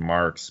Tainted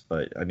Marks,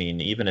 but I mean,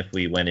 even if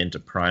we went into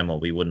Primal,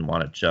 we wouldn't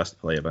want to just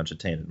play a bunch of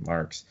Tainted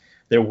Marks.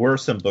 There were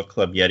some Book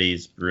Club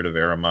Yetis, Brood of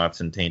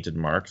Aramots, and Tainted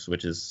Marks,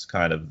 which is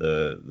kind of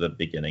the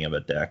beginning of a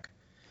deck.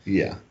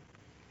 Yeah.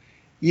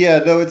 Yeah,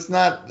 though it's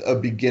not a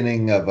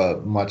beginning of a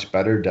much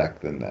better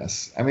deck than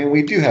this. I mean,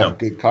 we do have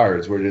good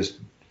cards. We're just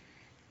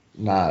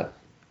not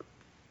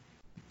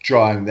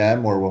drawing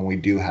them, or when we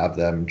do have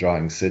them,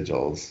 drawing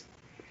sigils.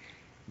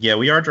 Yeah,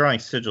 we are drawing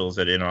sigils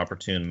at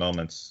inopportune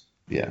moments.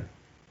 Yeah.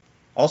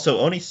 Also,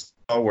 Oni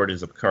Stalwart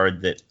is a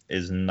card that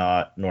is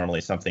not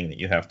normally something that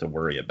you have to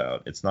worry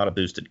about. It's not a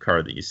boosted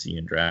card that you see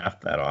in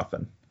draft that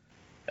often.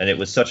 And it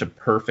was such a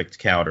perfect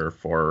counter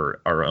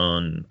for our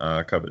own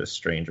Covetous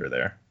Stranger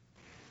there.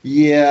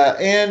 Yeah,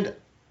 and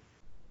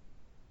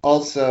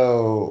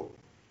also,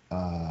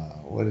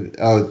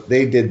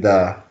 they did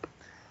the...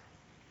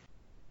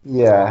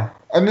 Yeah.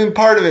 I mean,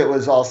 part of it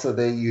was also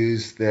they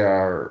used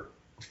their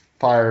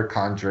Fire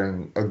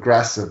Conjuring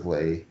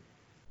aggressively.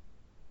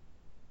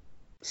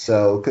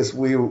 So, because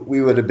we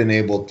would have been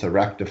able to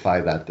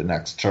rectify that the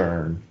next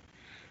turn.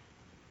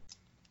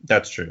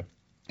 That's true.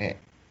 And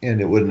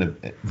it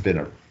wouldn't have been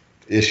an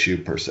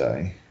issue, per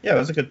se. Yeah, it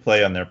was a good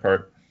play on their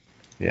part.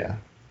 Yeah.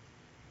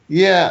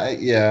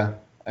 Yeah.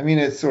 I mean,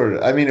 it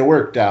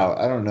worked out.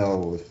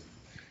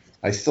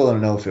 I still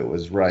don't know if it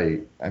was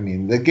right. I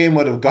mean, the game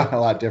would have gone a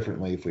lot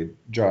differently if we'd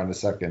drawn a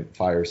second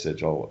Fire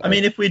Sigil. I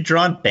mean, if we'd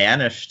drawn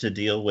Banish to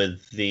deal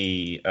with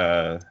the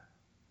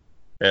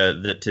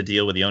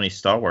Oni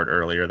Stalwart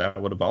earlier,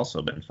 that would have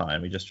also been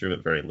fine. We just drew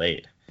it very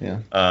late. Yeah.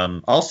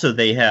 Also,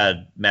 they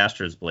had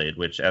Master's Blade,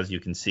 which, as you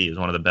can see, is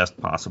one of the best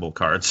possible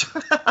cards.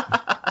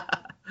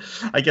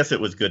 I guess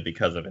it was good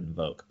because of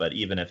Invoke, but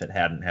even if it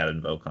hadn't had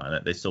Invoke on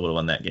it, they still would have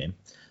won that game.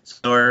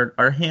 So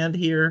our hand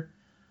here,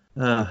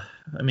 Uh,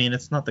 I mean,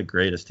 it's not the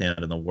greatest hand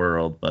in the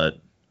world, but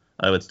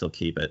I would still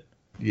keep it.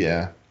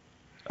 Yeah.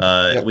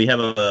 Yep. We have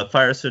a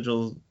Fire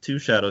Sigil, 2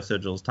 Shadow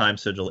Sigils, Time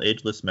Sigil,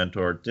 Ageless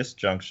Mentor,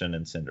 Disjunction,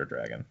 and Cinder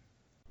Dragon.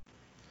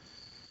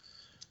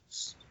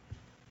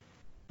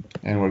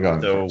 And we're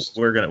going So first.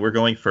 we're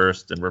going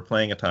first, and we're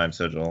playing a Time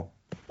Sigil.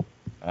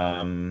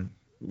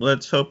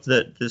 Let's hope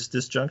that this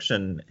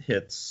Disjunction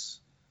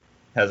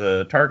has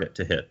a target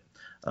to hit.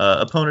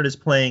 Opponent is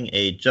playing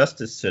a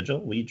Justice Sigil.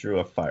 We drew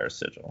a Fire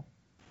Sigil.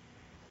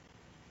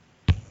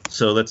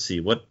 So let's see.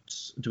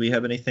 Do we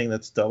have anything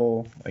that's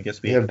double? I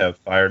guess we have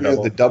fire double.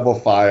 We have the double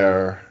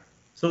fire.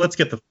 So let's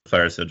get the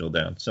Fire Sigil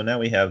down. So now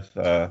we have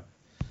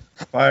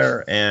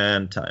fire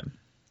and time.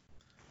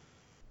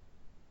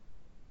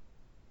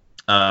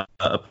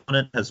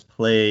 Opponent has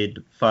played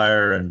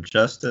Fire and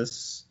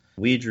Justice.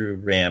 We drew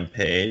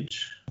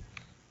Rampage.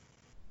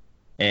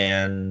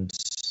 And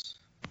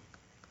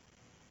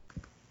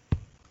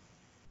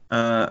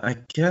I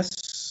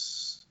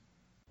guess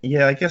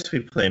we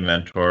play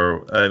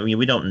Mentor. I mean,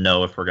 we don't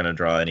know if we're going to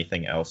draw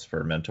anything else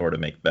for Mentor to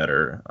make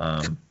better.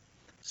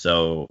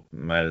 So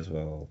might as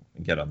well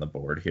get on the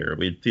board here.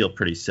 We'd feel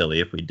pretty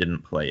silly if we didn't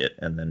play it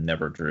and then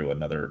never drew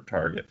another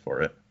target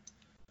for it.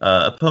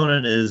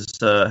 Opponent has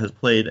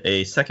played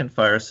a second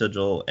Fire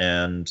Sigil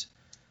and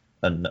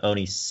an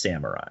Oni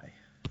Samurai.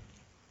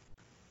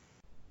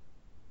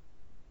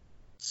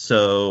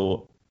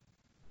 So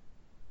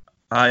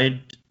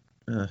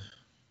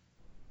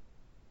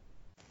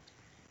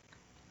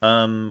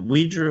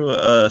we drew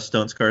a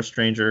Stonescar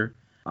Stranger.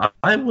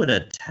 I would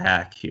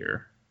attack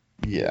here.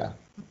 Yeah.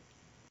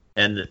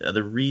 And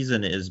the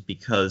reason is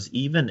because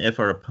even if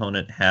our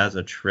opponent has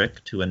a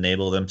trick to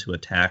enable them to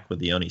attack with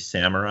the Oni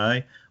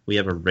Samurai, we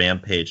have a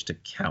Rampage to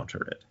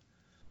counter it.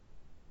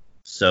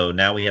 So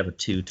now we have a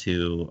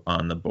 2/2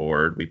 on the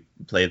board. We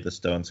played the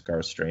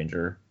Stonescar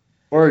Stranger.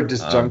 Or a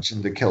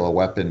disjunction to kill a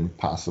weapon,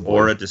 possibly.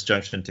 Or a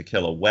disjunction to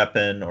kill a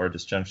weapon, or a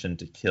disjunction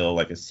to kill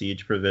like a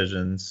Siege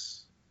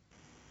Provisions.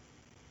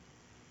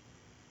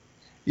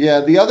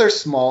 Yeah, the other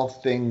small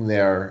thing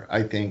there,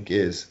 I think,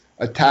 is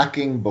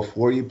attacking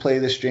before you play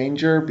the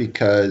Stranger,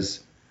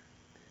 because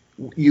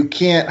you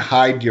can't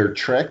hide your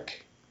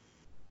trick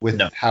with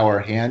how our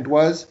hand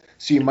was.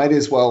 So you might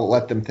as well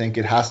let them think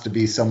it has to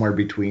be somewhere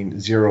between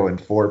 0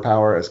 and 4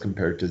 power as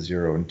compared to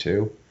 0 and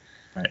 2.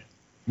 Right.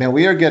 Man,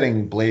 we are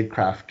getting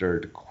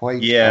Bladecrafted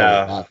quite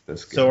a lot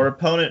this game. So our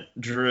opponent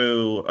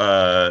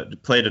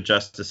played a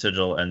Justice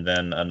Sigil and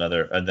then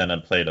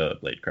played a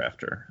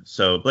Bladecrafter.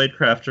 So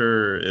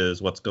Bladecrafter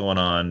is what's going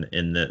on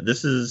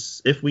this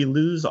is, if we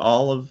lose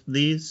all of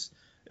these,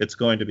 it's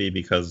going to be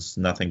because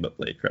nothing but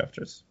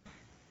Bladecrafters.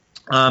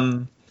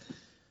 I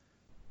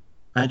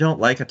don't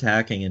like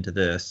attacking into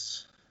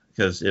this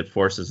because it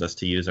forces us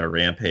to use our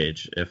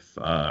Rampage if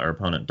our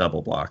opponent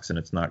double blocks, and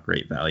it's not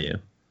great value.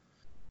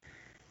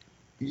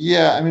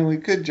 Yeah, I mean, we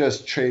could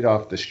just trade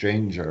off the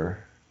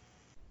Stranger.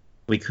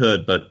 We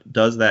could, but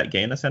does that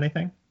gain us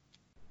anything?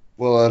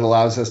 Well, it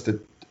allows us to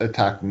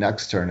attack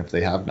next turn if they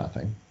have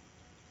nothing.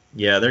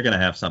 Yeah, they're going to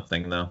have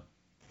something, though.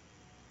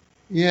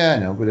 Yeah, I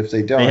know, but if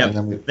they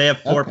don't... They have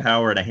 4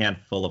 power and a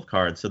handful of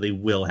cards, so they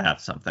will have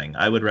something.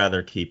 I would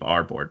rather keep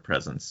our board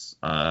presence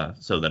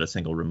so that a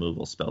single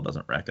removal spell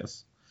doesn't wreck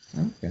us.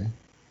 Okay.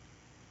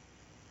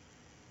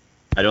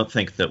 I don't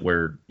think that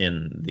we're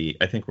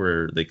I think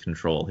we're the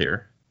control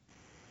here.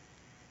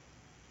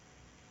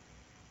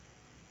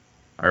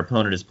 Our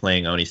opponent is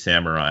playing Oni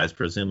Samurais.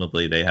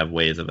 Presumably they have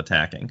ways of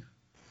attacking.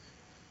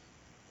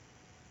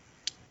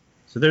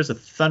 So there's a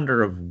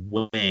Thunder of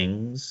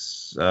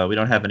Wings. We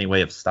don't have any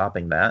way of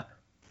stopping that.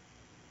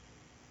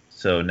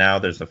 So now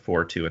there's a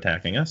 4/2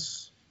 attacking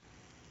us.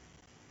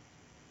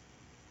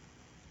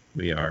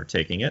 We are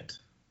taking it.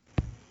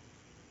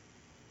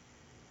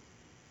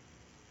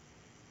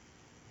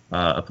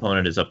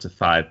 Opponent is up to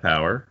 5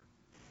 power.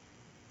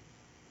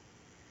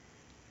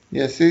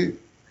 Yeah, see,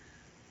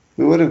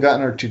 we would have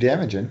gotten our 2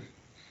 damage in.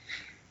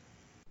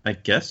 I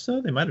guess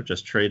so. They might have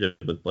just traded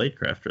with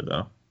Bladecrafter,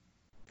 though.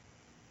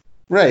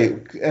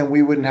 Right, and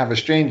we wouldn't have a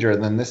Stranger,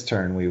 and then this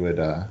turn we would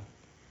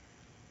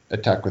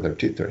attack with our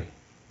 2/3.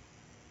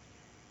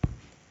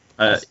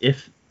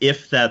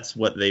 If that's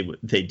what they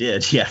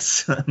did,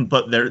 yes.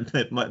 But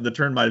the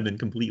turn might have been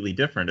completely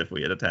different if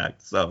we had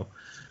attacked. So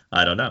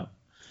I don't know.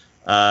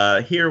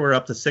 Here we're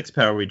up to 6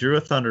 power. We drew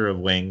a Thunder of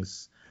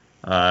Wings.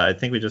 I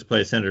think we just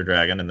play a Cinder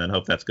Dragon and then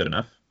hope that's good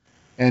enough.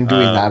 And do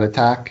we not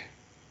attack?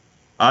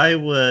 I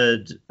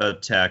would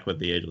attack with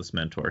the Ageless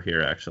Mentor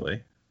here,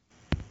 actually.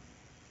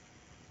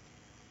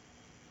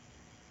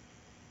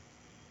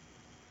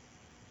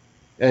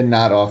 And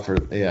not offer.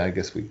 Yeah, I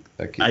guess we.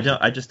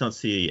 I just don't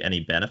see any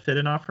benefit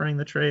in offering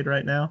the trade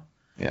right now.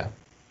 Yeah.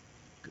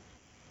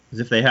 Because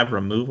if they have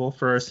removal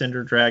for a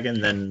Cinder Dragon,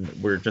 then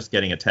we're just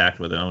getting attacked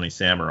with an Oni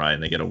Samurai,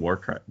 and they get a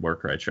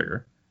Warcry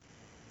trigger.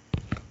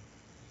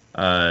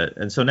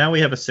 And so now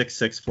we have a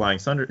 6/6 flying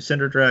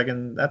Cinder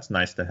Dragon. That's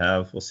nice to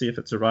have. We'll see if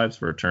it survives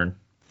for a turn.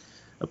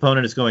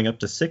 Opponent is going up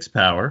to 6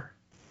 power.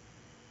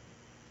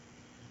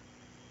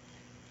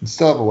 And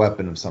still have a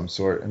weapon of some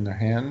sort in their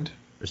hand.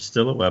 There's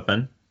still a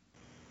weapon.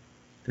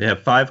 They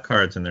have 5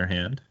 cards in their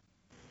hand.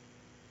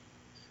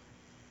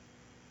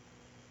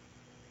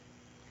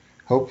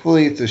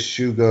 Hopefully it's a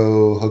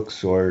Shugo hook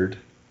sword.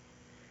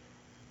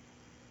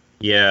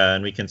 Yeah,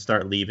 and we can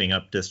start leaving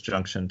up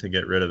Disjunction to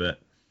get rid of it.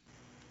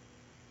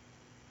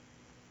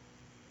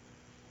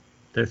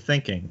 They're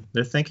thinking.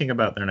 They're thinking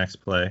about their next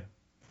play.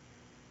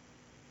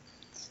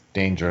 It's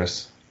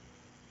dangerous.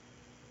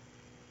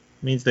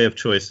 Means they have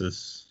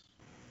choices.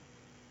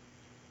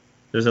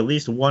 There's at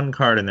least 1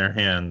 card in their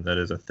hand that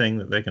is a thing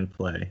that they can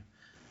play.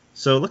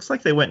 So it looks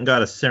like they went and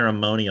got a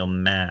Ceremonial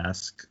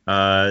Mask.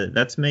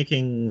 That's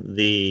making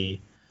the...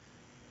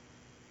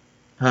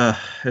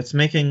 it's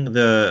making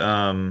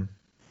the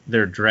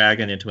their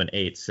dragon into an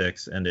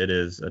 8/6, and it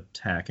is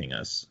attacking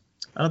us.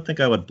 I don't think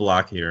I would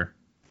block here.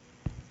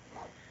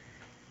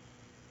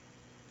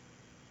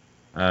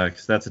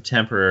 Because that's a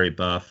temporary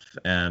buff,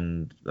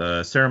 and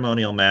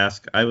Ceremonial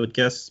Mask, I would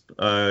guess,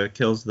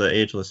 kills the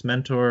Ageless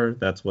Mentor.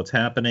 That's what's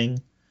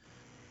happening.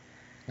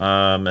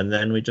 And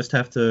then we just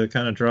have to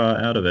kind of draw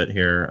out of it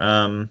here.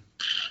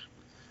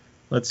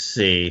 Let's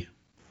see.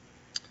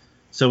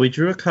 So we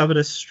drew a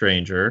Covetous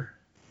Stranger.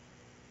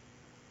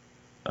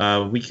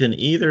 We can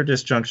either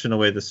Disjunction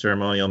away the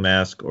Ceremonial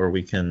Mask, or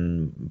we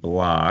can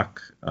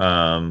block.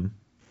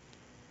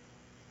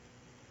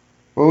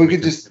 Well, we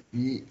could just,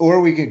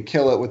 or we could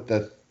kill it with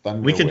the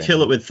Thunder. We can Wing.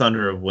 kill it with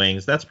Thunder of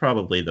Wings. That's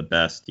probably the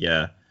best,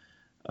 yeah.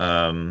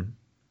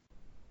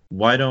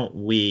 Why don't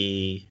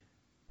we...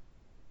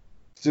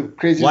 So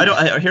crazy. Why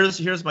don't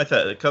here's my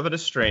thought.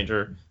 Covetous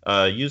Stranger.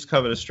 Use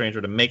Covetous Stranger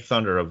to make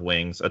Thunder of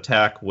Wings.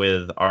 Attack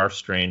with our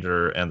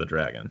Stranger and the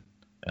Dragon,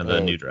 and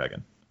the new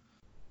Dragon.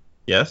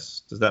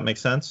 Yes, does that make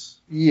sense?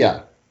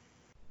 Yeah.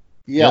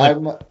 Yeah, I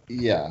like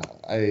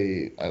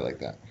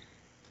that.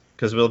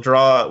 Because we'll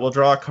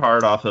draw a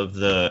card off of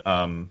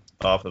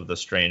the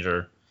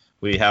Stranger.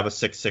 We have a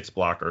 6/6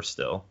 blocker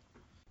still.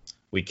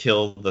 We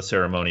kill the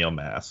Ceremonial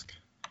Mask,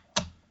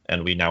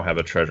 and we now have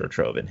a treasure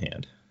trove in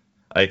hand.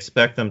 I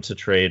expect them to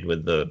trade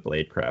with the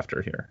Blade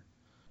Crafter here.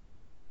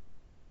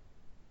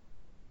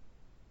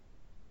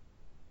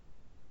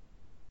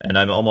 And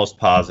I'm almost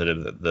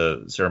positive that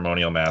the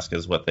Ceremonial Mask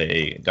is what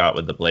they got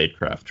with the Blade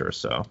Crafter,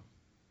 so.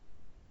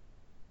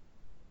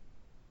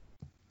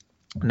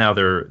 Now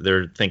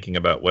they're thinking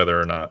about whether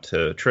or not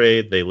to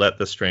trade. They let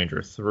the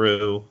Stranger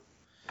through.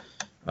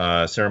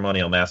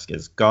 Ceremonial Mask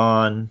is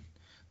gone.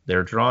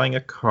 They're drawing a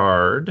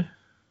card.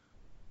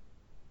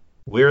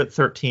 We're at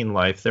 13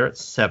 life. They're at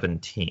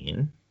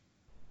 17.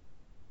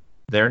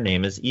 Their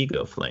name is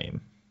Ego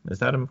Flame. Is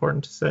that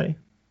important to say?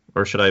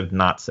 Or should I have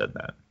not said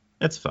that?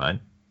 It's fine.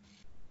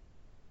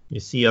 You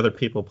see other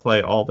people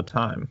play all the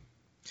time.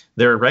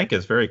 Their rank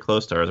is very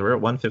close to ours. We're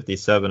at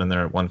 157 and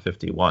they're at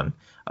 151.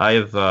 I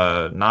have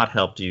not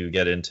helped you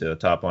get into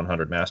top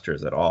 100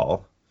 Masters at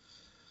all.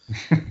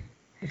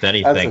 If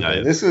anything,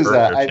 okay. This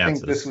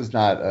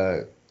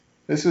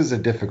was a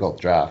difficult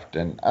draft,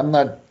 and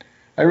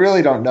I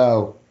really don't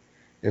know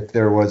if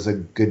there was a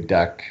good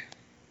deck.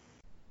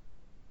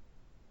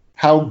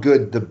 How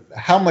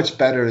much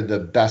better the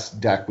best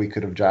deck we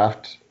could have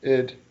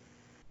drafted.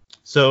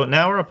 So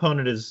now our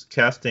opponent is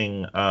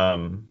casting,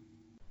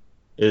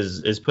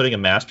 is putting a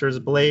Master's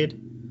Blade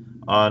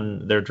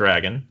on their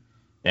dragon,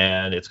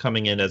 and it's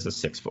coming in as a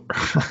 6/4.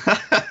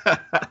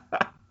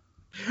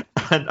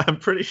 And I'm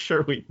pretty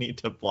sure we need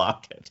to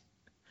block it.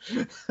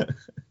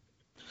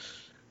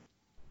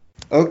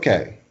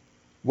 Okay.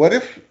 What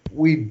if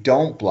we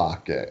don't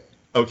block it?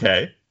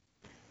 Okay.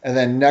 And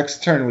then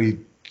next turn we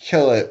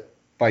kill it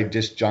by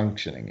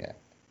disjunctioning it.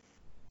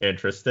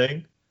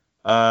 Interesting.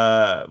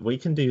 We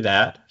can do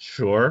that,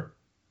 sure.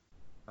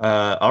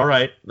 All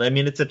right. I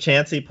mean, it's a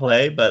chancy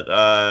play, but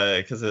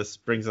because this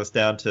brings us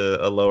down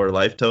to a lower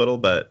life total.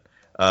 But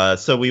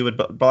so we would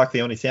block the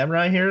Oni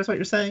Samurai here, is what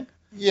you're saying?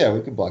 Yeah,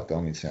 we could block the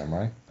Oni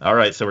Samurai. All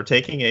right. So we're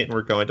taking 8 and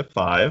we're going to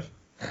 5.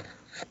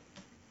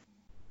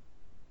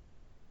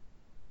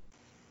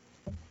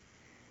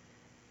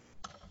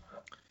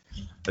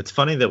 It's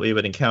funny that we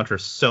would encounter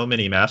so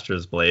many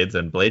Master's Blades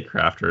and Blade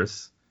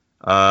Crafters.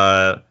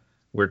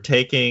 We're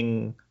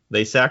taking...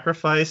 They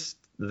sacrificed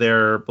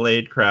their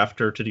Blade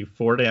Crafter to do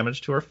 4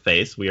 damage to our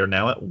face. We are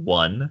now at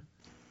 1.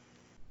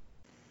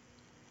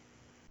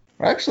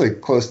 We're actually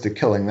close to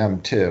killing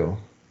them, too.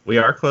 We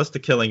are close to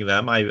killing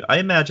them. I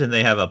imagine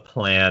they have a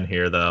plan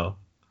here, though.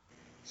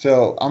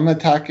 So I'm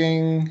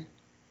attacking...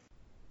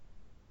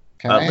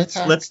 Can I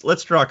attack?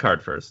 Let's draw a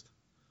card first.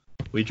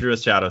 We drew a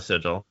Shadow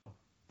Sigil.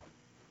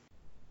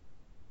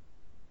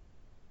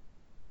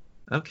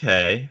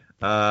 Okay.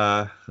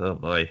 Oh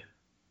boy.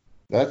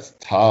 That's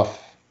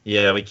tough.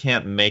 Yeah, we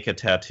can't make a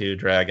Tattoo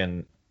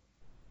Dragon.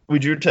 We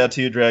drew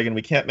Tattoo Dragon.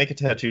 We can't make a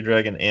Tattoo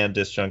Dragon and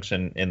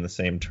Disjunction in the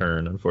same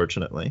turn,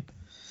 unfortunately.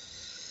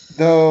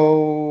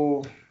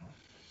 Though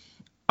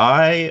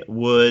I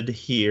would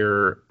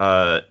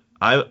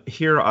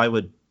I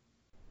would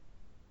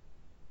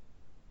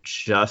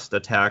just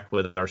attack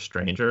with our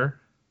Stranger.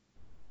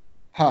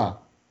 Huh.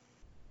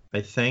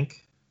 I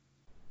think.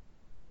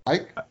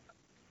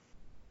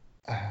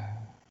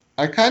 I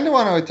I kind of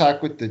want to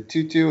attack with the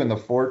 2/2 and the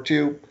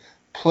 4/2.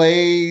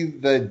 Play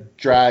the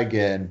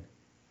dragon,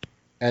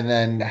 and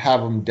then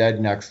have them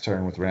dead next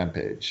turn with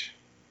Rampage.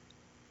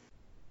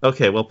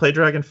 Okay, we'll play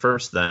dragon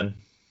first then,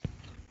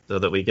 so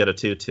that we get a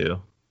 2/2.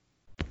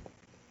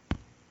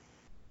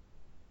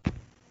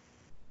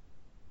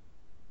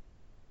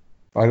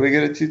 Why do we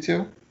get a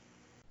 2/2?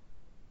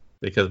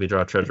 Because we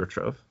draw treasure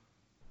trove.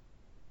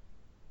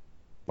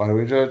 Why do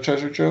we draw a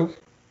treasure trove?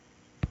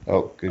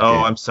 Oh, good Oh,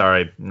 game. I'm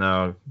sorry.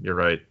 No, you're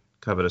right.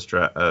 Covetous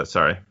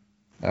sorry.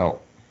 Oh.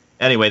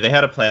 Anyway, they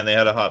had a plan. They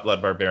had a Hot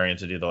Blood Barbarian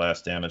to do the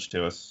last damage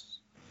to us.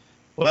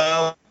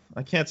 Well,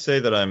 I can't say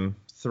that I'm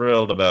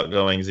thrilled about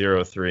going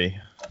 0-3.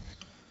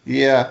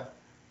 Yeah.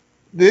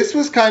 This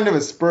was kind of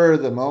a spur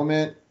of the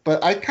moment,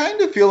 but I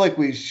kind of feel like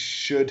we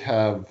should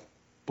have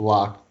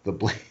blocked the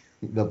blade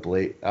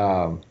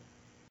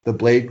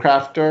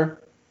crafter.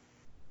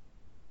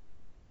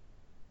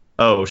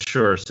 Oh,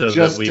 sure. So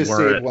Just that we to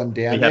weren't. save one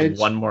We had damage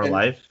one more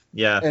life.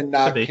 Yeah. and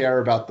not could be. care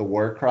about the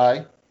war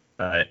cry.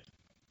 Right.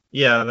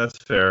 Yeah, that's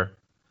fair.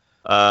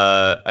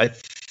 I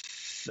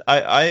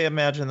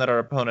imagine that our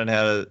opponent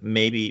had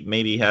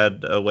maybe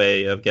had a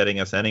way of getting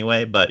us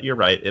anyway, but you're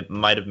right. It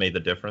might have made the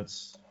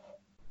difference.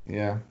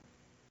 Yeah.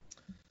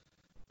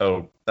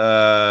 Oh.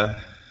 All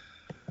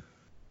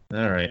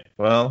right.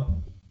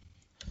 Well,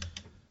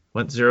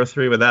 went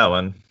 0-3 with that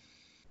one.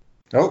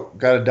 Oh,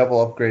 got a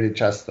double upgraded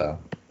chest though.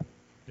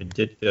 We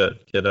did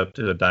get up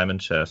to a diamond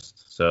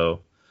chest,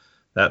 so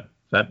that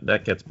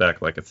gets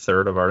back like a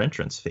third of our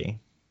entrance fee.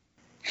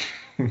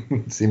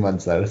 Seem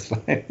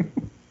unsatisfying.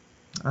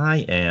 I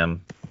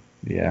am.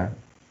 Yeah.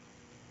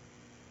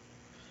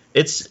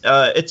 It's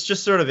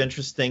just sort of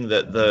interesting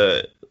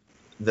that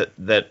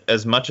that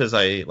as much as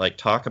I like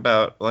talk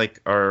about like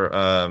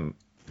our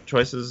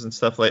choices and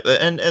stuff like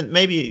that, and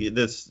maybe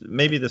this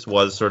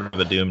was sort of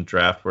a doomed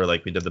draft where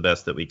like we did the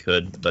best that we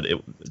could, but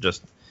it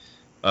just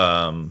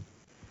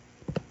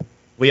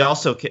we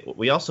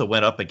also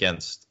went up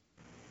against,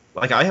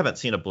 like, I haven't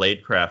seen a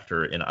Blade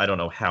Crafter in I don't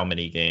know how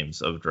many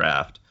games of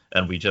draft,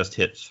 and we just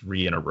hit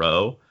 3 in a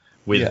row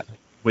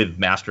with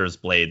Master's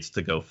Blades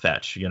to go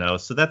fetch,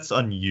 so that's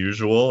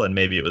unusual, and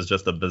maybe it was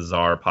just a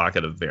bizarre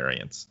pocket of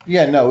variance.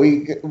 Yeah, no,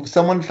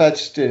 someone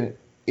fetched an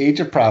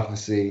Age of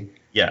Prophecy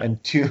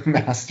and 2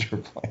 Master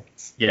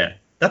Blades. Yeah,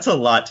 that's a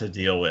lot to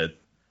deal with.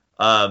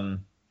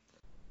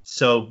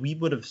 So we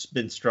would have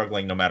been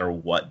struggling no matter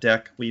what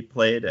deck we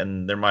played,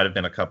 and there might have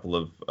been a couple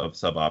of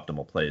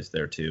suboptimal plays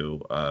there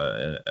too,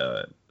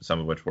 some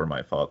of which were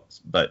my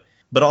faults. But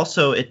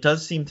also, it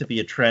does seem to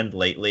be a trend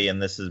lately,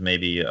 and this is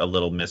maybe a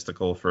little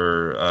mystical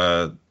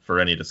for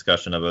any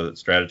discussion of a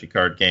strategy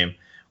card game,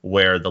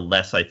 where the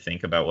less I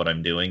think about what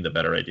I'm doing, the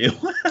better I do.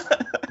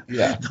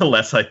 Yeah. The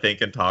less I think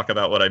and talk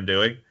about what I'm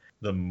doing,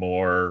 the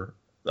more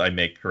I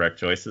make correct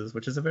choices,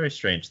 which is a very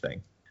strange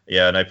thing.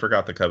 Yeah, and I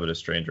forgot the Covetous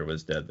Stranger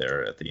was dead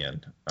there at the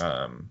end,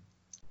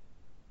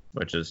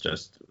 which is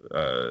just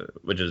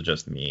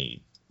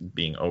me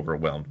being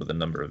overwhelmed with a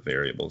number of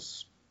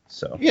variables.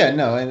 So yeah,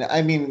 no, and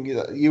I mean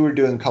you were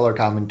doing color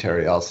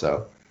commentary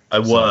also.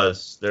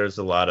 Was. There's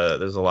a lot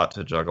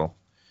to juggle.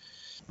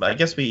 But I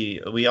guess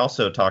we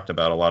also talked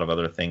about a lot of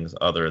other things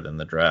other than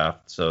the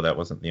draft, so that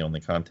wasn't the only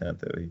content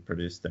that we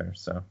produced there.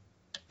 So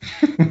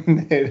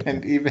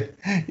and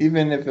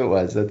even if it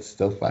was, that's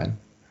still fine.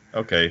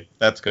 Okay,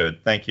 that's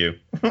good. Thank you.